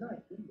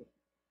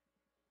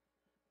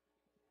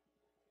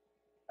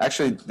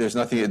 actually, there's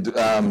nothing,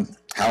 how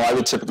I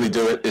would typically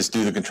do it is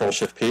do the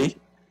Control-Shift-P,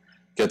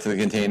 get to the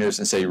containers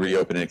and say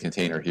reopen in a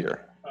container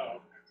here.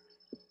 Oh.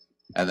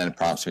 And then it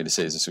prompts me to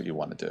say, is this what you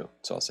want to do?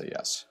 So I'll say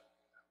yes.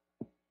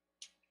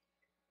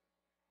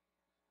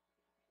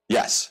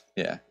 Yes,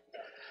 yeah.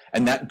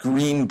 And that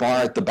green bar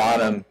at the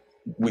bottom,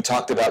 we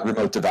talked about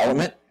remote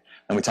development,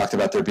 and we talked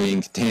about there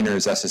being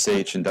containers,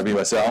 SSH, and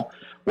WSL.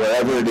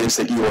 Wherever it is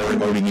that you are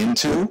remoting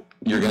into,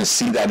 you're going to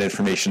see that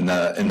information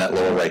in that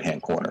lower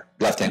right-hand corner,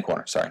 left-hand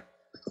corner, sorry.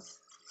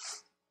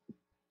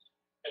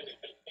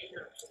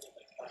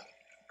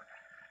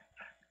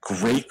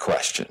 Great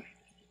question.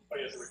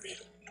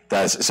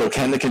 So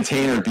can the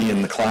container be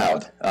in the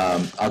cloud?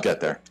 I'll get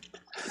there.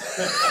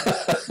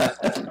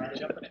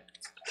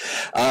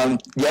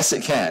 Yes,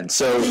 it can.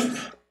 So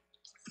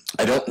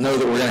I don't know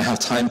that we're going to have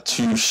time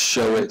to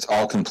show it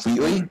all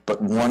completely,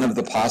 but one of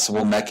the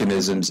possible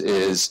mechanisms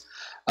is,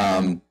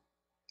 I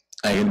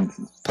can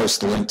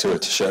post the link to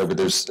it to show, but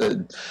there's,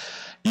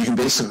 you can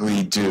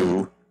basically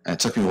do, and it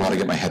took me a while to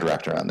get my head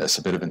wrapped around this,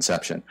 a bit of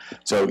inception.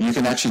 So you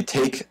can actually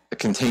take a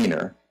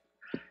container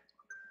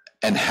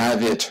and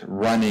have it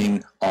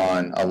running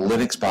on a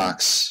Linux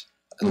box,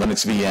 a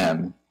Linux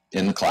VM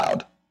in the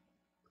cloud.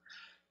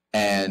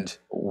 And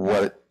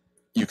what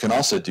you can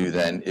also do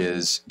then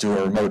is do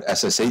a remote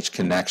SSH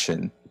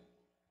connection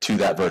to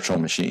that virtual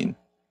machine.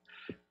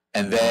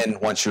 And then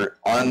once you're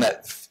on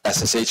that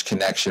SSH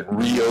connection,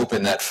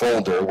 reopen that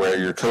folder where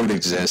your code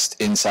exists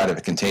inside of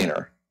a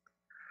container.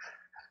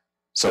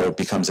 So it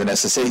becomes an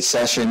SSH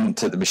session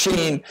to the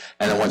machine,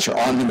 and then once you're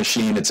on the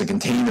machine, it's a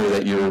container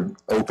that you're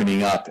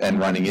opening up and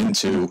running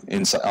into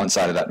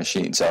inside of that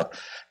machine. So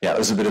yeah, it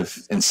was a bit of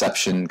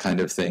inception kind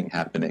of thing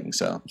happening.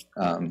 So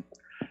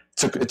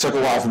it took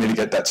a while for me to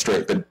get that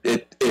straight, but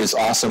it is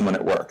awesome when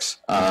it works.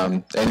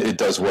 And it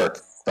does work,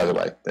 by the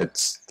way.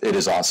 It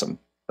is awesome.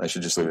 I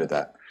should just leave it at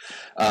that.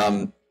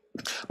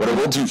 What I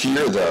will do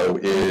here, though,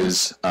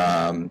 is,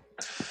 because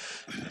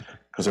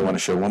I want to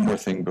show one more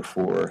thing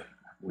before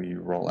we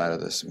roll out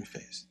of this. Let me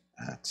face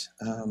that.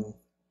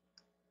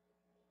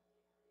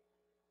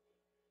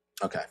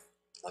 Okay,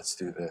 let's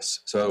do this.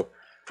 So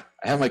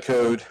I have my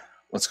code.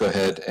 Let's go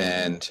ahead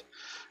and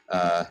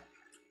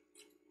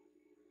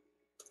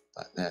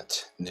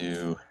 .NET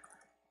new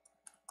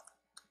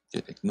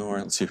git ignore.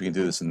 Let's see if we can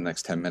do this in the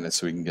next 10 minutes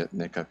so we can get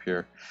Nick up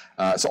here.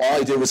 So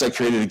all I did was I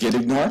created a git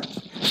ignore,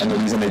 and the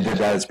reason I did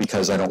that is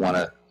because I don't want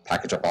to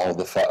package up all of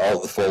the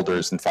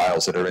folders and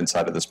files that are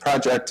inside of this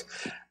project.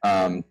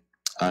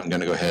 I'm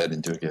going to go ahead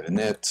and do a git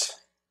init,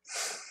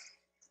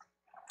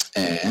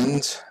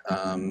 and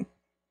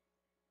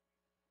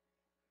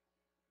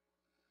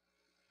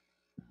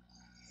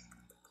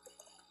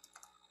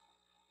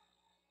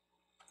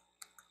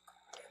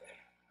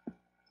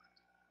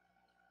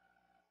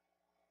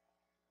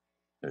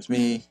there's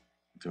me,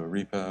 do a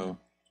repo.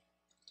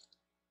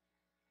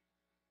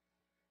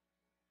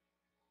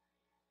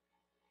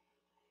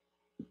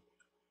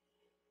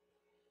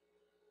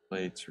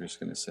 Plates, we're just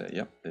going to say,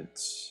 yep,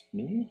 it's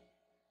me.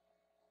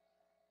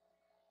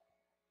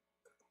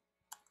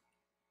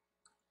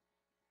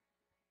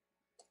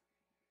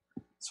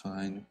 It's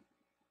fine.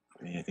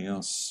 Anything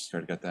else?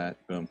 Already got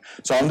that. Boom.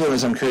 So all I'm doing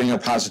is I'm creating a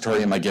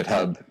repository in my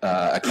GitHub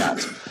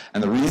account.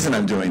 And the reason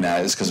I'm doing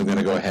that is because I'm going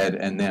to go ahead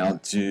and now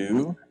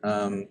do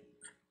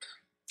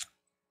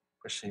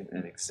pushing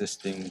an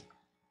existing.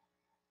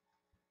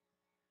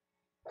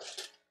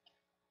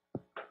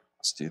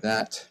 Let's do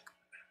that.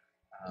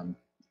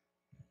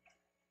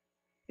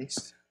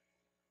 Paste.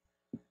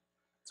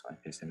 It's fine.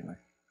 Paste anyway.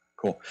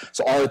 Cool.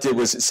 So all it did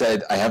was it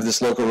said, I have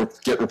this local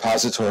Git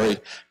repository,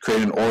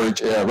 create an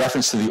origin,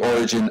 reference to the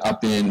origin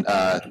up in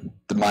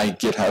my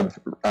GitHub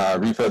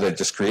repo that I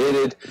just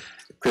created,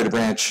 create a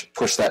branch,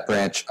 push that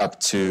branch up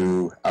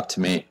to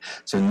me.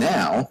 So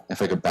now,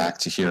 if I go back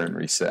to here and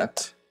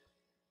reset,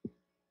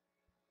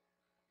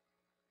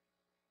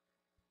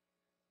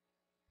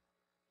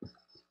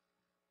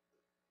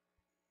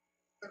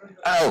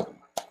 Oh,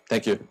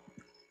 thank you.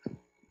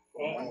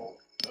 Uh-oh.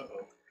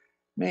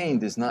 Main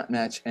does not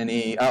match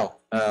any.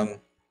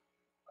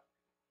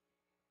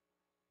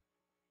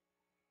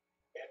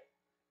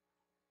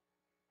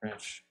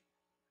 Branch.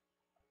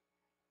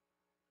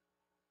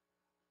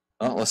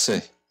 Oh, let's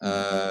see.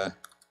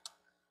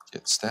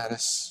 Get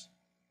status.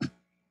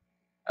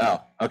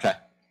 Oh, okay.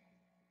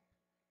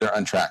 They're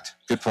untracked.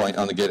 Good point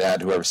on the git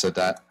add, whoever said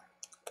that.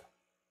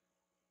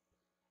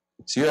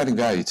 So you're adding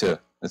value too.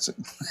 That's it.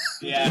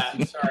 Yeah,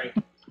 sorry.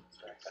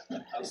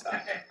 I'll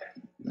stop.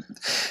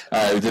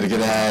 All right, we did a git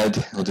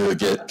add. We'll do a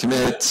git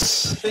commit.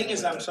 The thing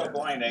is, I'm so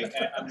blind. I'm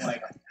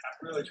like, I'm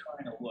really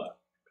trying to look.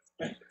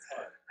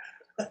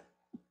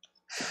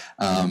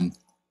 Spelling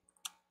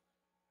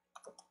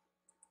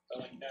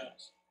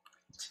counts.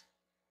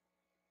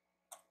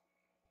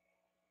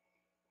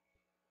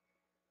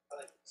 I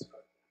like this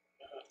one.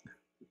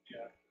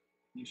 Yeah.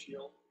 You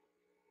shield.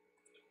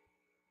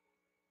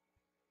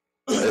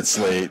 It's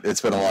late.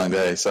 It's been a long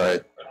day.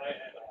 Sorry.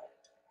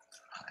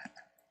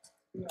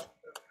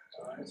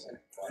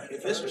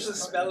 If this was a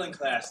spelling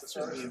class, this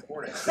would be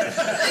important.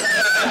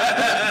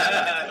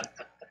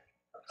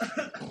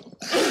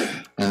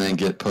 And then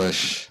git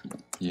push.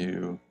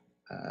 You.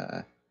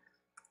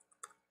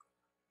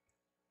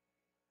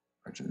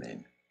 Origin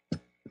main.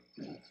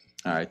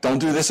 All right. Don't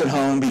do this at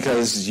home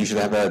because you should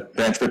have a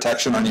branch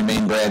protection on your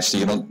main branch so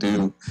you don't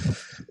do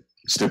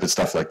stupid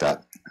stuff like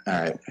that. All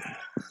right.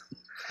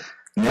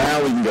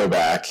 Now we can go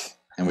back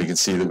and we can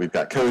see that we've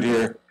got code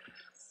here.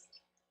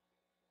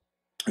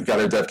 We've got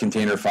our dev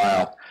container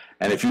file.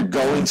 And if you're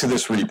going to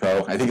this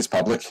repo, I think it's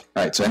public.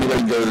 All right, so anybody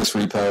can go to this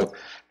repo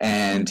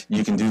and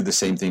you can do the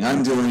same thing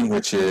I'm doing,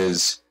 which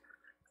is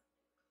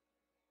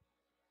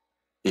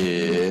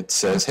it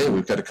says, hey,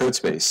 we've got a code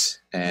space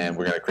and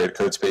we're going to create a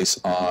code space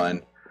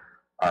on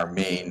our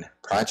main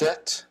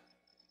project.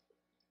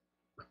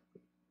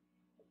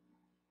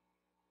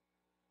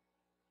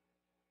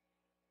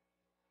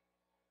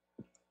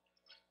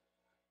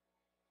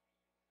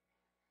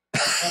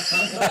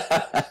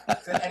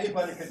 So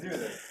anybody can do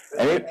this.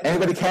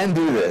 Anybody can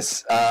do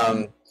this.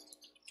 I'm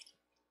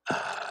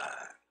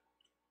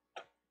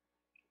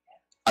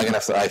gonna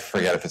have to. I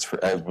forget if it's for,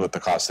 what the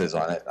cost is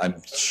on it.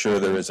 I'm sure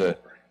there is a.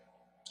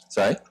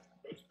 Sorry.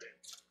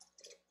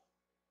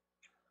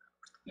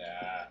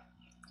 Yeah.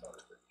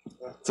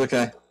 It's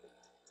okay.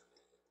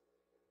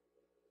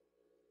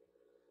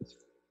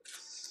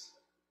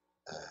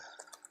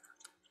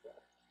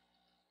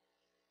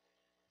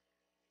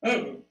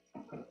 Oh.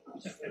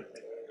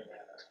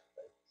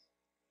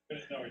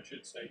 No, it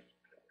should say.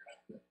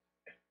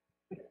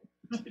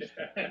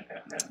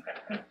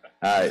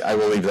 All right, I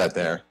will leave that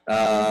there.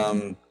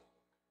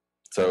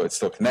 So it's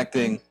still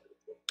connecting.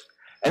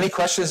 Any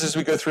questions as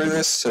we go through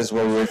this, as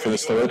well we wait for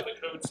this to load? The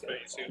code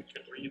space, you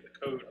can read the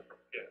code from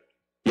Git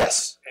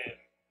Yes. and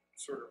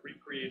sort of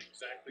recreate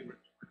exactly what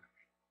you were doing.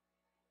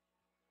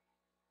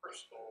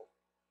 Personal.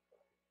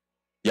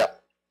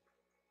 Yep.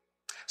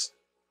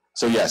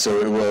 So yeah, so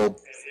it will. And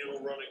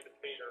it'll run a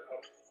container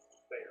up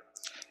there.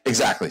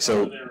 Exactly.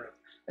 So. There.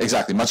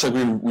 Exactly. Much like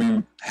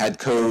we had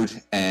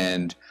code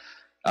and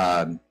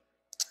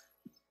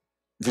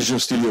Visual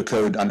Studio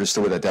Code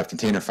understood what that dev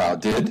container file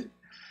did,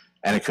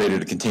 and it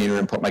created a container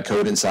and put my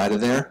code inside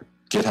of there.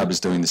 GitHub is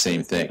doing the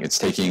same thing. It's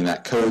taking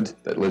that code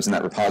that lives in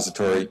that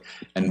repository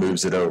and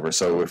moves it over.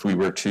 So if we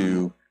were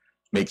to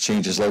make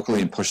changes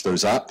locally and push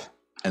those up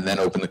and then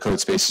open the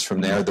code spaces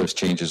from there, those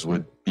changes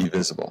would be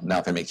visible. Now,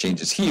 if I make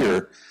changes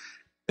here,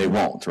 they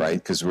won't, right?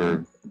 Because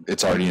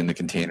it's already in the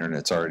container and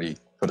it's already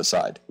put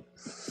aside.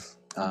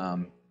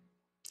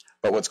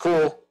 But what's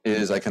cool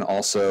is I can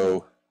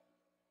also,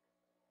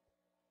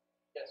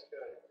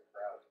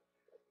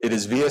 it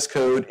is VS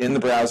Code in the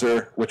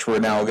browser, which we're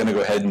now going to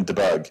go ahead and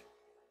debug.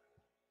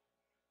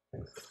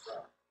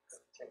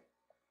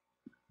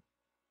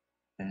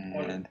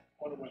 And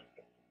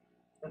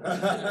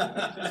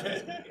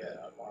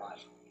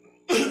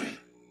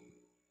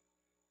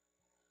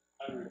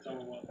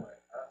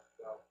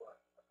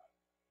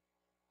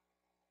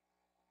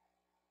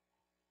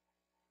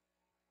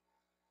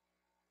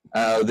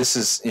this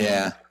is,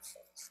 yeah.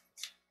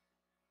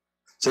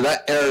 So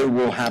that error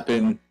will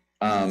happen.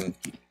 I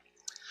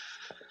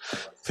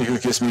think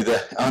it gives me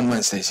the, on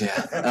Wednesdays,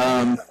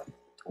 yeah.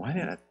 Why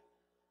did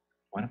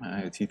my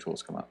IoT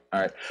tools come up?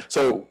 All right,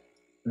 so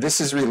this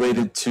is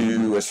related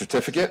to a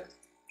certificate,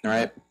 all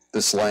right,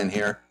 this line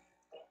here,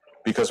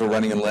 because we're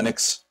running in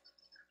Linux.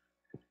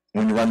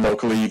 When you run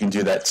locally, you can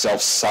do that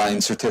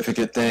self-signed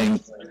certificate thing.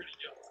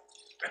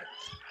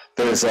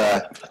 There's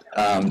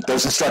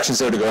instructions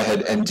there to go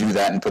ahead and do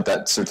that and put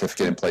that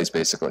certificate in place,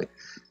 basically.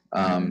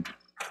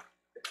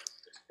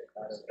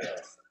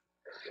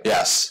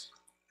 Yes.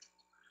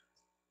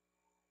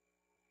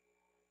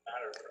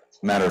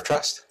 Matter of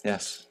trust,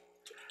 yes.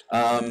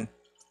 Okay,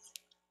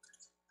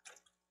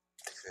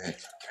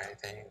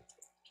 anything?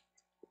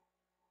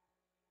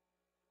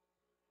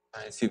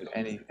 Let's see,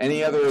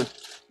 any other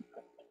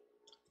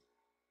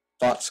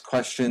thoughts,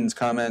 questions,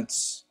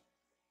 comments?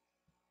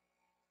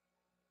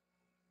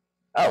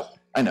 Oh,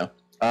 I know.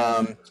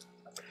 So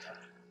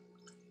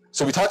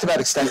we talked about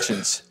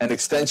extensions, and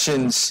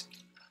extensions,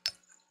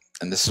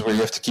 and this is where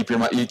you have to keep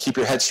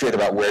your head straight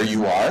about where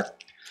you are.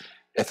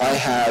 If I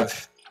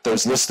have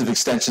those list of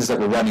extensions that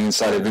were running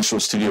inside of Visual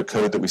Studio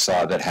Code that we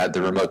saw that had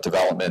the remote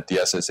development,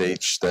 the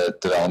SSH, the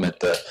development,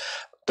 the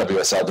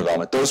WSL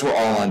development, those were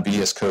all on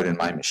VS Code in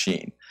my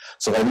machine.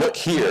 So if I look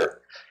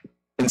here,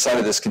 inside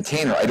of this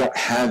container, I don't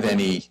have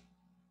any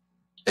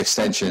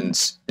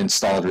extensions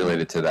installed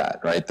related to that,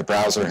 right? The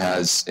browser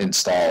has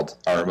installed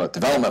our remote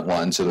development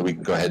one so that we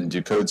can go ahead and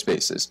do code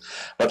spaces.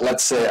 But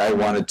let's say I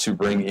wanted to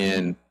bring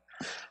in,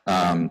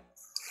 can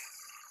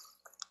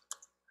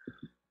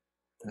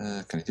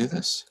I do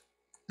this?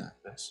 No,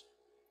 this.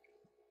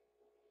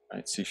 All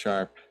right, C#.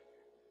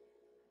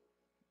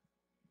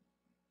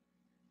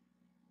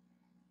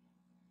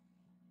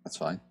 That's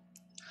fine.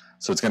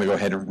 So it's going to go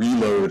ahead and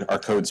reload our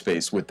code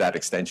space with that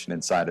extension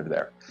inside of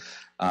there.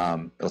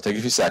 It'll take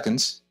a few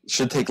seconds. It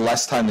should take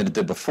less time than it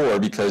did before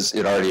because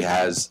it already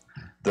has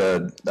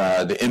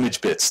the image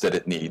bits that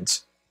it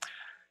needs.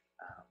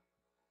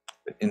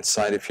 But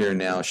inside of here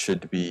now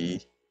should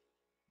be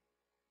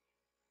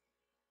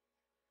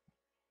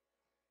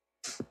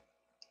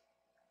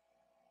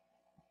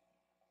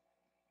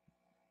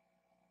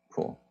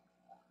cool.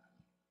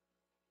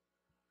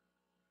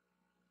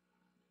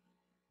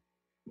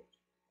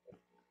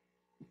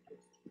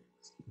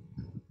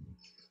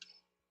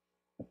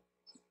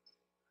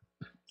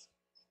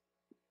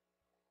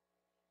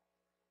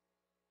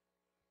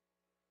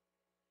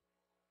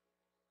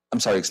 I'm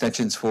sorry,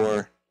 extensions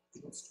for?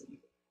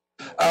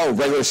 Oh,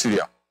 regular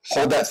studio.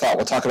 Hold that thought.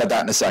 We'll talk about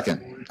that in a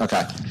second.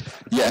 Okay.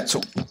 Yeah,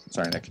 so,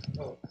 sorry, Nick.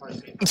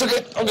 It's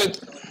okay. Okay.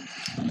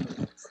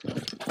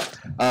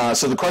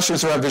 So the question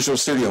was around Visual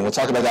Studio, and we'll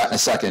talk about that in a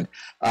second.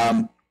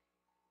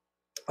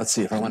 Let's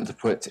see if I wanted to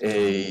put I'm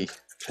trying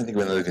to think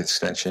of another good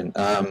extension.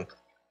 There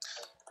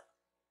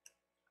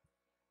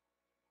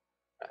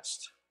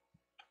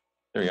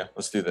we go.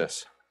 Let's do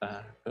this.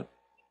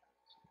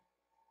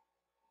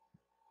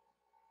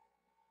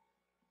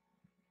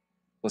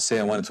 Let's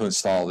say I wanted to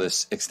install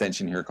this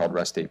extension here called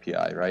REST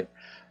API, right?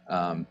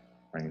 Running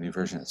a new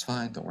version, that's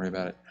fine, don't worry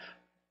about it.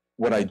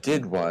 What I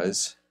did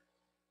was,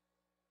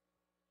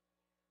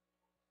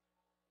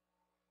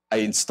 I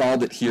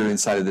installed it here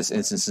inside of this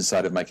instance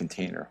inside of my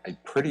container. I'm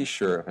pretty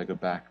sure if I go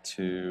back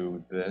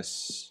to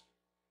this,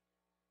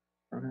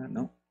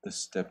 no,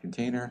 this dev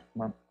container,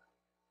 come on.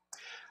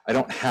 I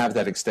don't have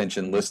that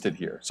extension listed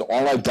here. So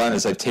all I've done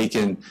is I've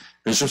taken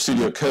Visual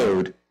Studio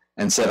Code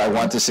and said, I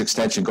want this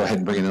extension, go ahead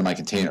and bring it into my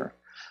container.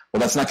 Well,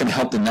 that's not going to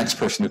help the next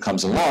person who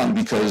comes along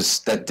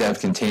because that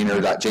dev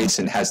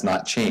container.json has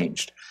not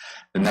changed.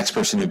 The next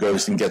person who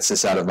goes and gets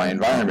this out of my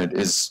environment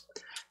is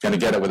going to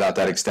get it without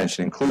that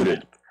extension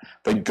included.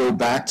 If I go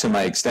back to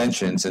my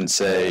extensions and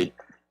say,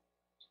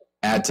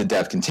 add to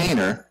dev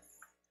container,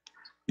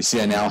 you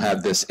see I now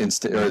have this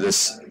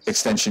this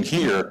extension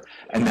here,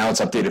 and now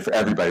it's updated for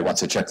everybody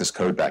once I check this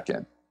code back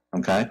in,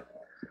 okay?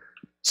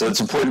 So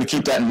it's important to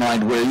keep that in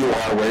mind where you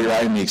are, where you're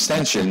at in the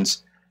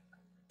extensions.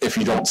 If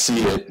you don't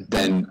see it,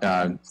 then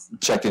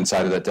check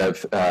inside of that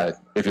dev.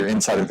 If you're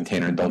inside of a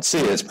container and don't see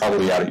it, it's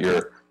probably out at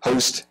your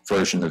host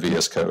version of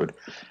VS Code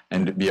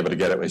and be able to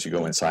get it as you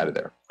go inside of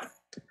there.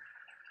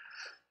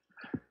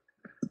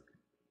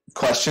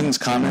 Questions,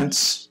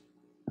 comments?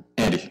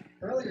 Andy?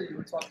 Earlier you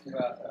were talking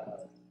about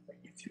a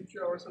YouTube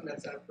show or something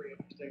that sounded pretty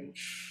interesting.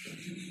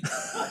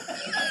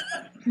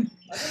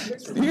 What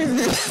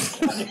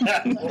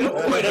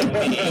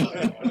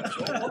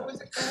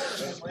was it called?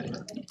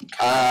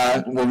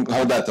 We'll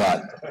hold that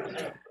thought.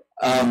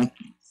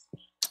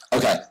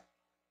 Okay.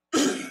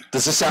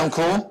 Does this sound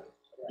cool?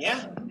 Yeah,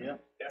 definitely.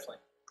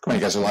 Come on,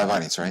 you guys are live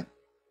audience, right?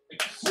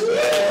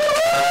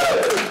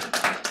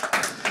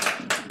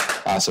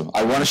 Awesome.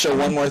 I want to show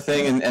one more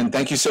thing, and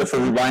thank you, sir, for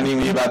reminding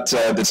me about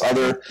this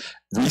other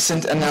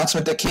recent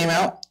announcement that came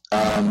out.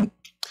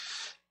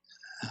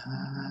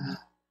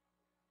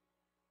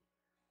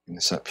 Bring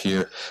this up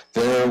here.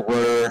 There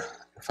were,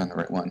 I'll find the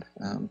right one.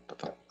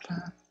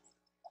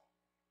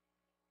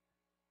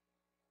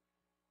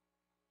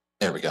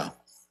 There we go.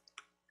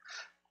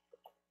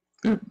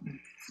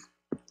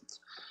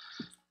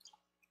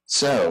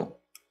 So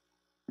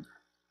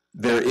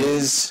there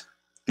is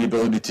the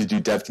ability to do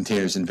dev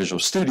containers in Visual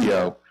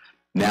Studio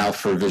now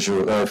for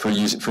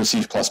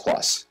C++.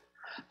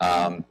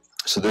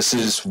 So this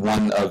is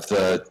one of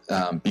the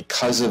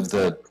because of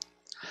the,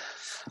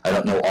 I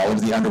don't know all of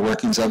the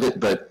underworkings of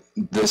it, but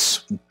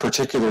this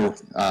particular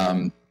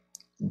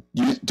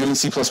doing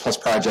C++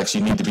 projects,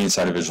 you need to be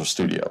inside of Visual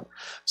Studio.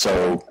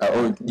 So,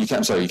 or you can't.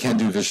 I'm sorry, you can't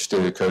do Visual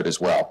Studio Code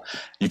as well.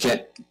 You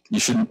can't. You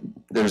shouldn't.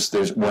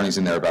 There's warnings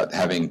in there about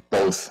having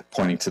both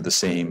pointing to the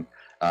same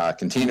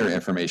container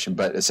information.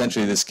 But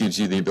essentially, this gives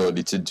you the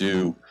ability to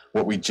do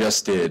what we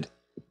just did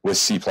with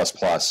C++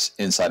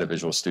 inside of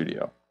Visual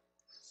Studio.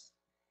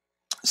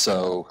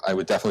 So I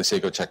would definitely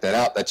say go check that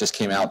out. That just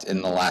came out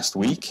in the last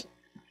week.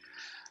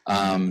 Can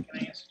I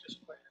answer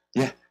just a question?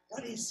 Yeah.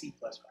 What is C++?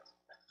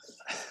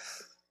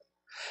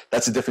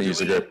 That's a different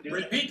user group.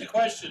 Repeat the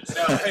questions.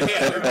 No,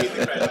 yeah, repeat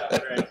the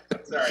question. Right.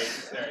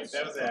 Sorry.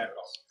 That was a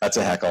heckle. That's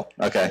a heckle.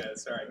 Okay. Yeah,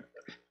 sorry.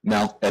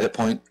 Mel, edit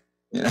point.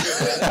 Yeah.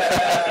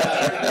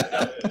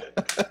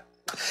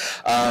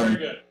 Very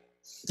good.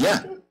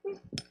 Yeah.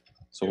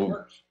 So It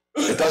works.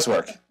 it does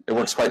work. It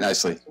works quite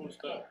nicely. Cool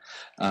stuff.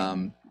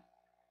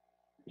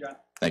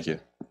 Thank you.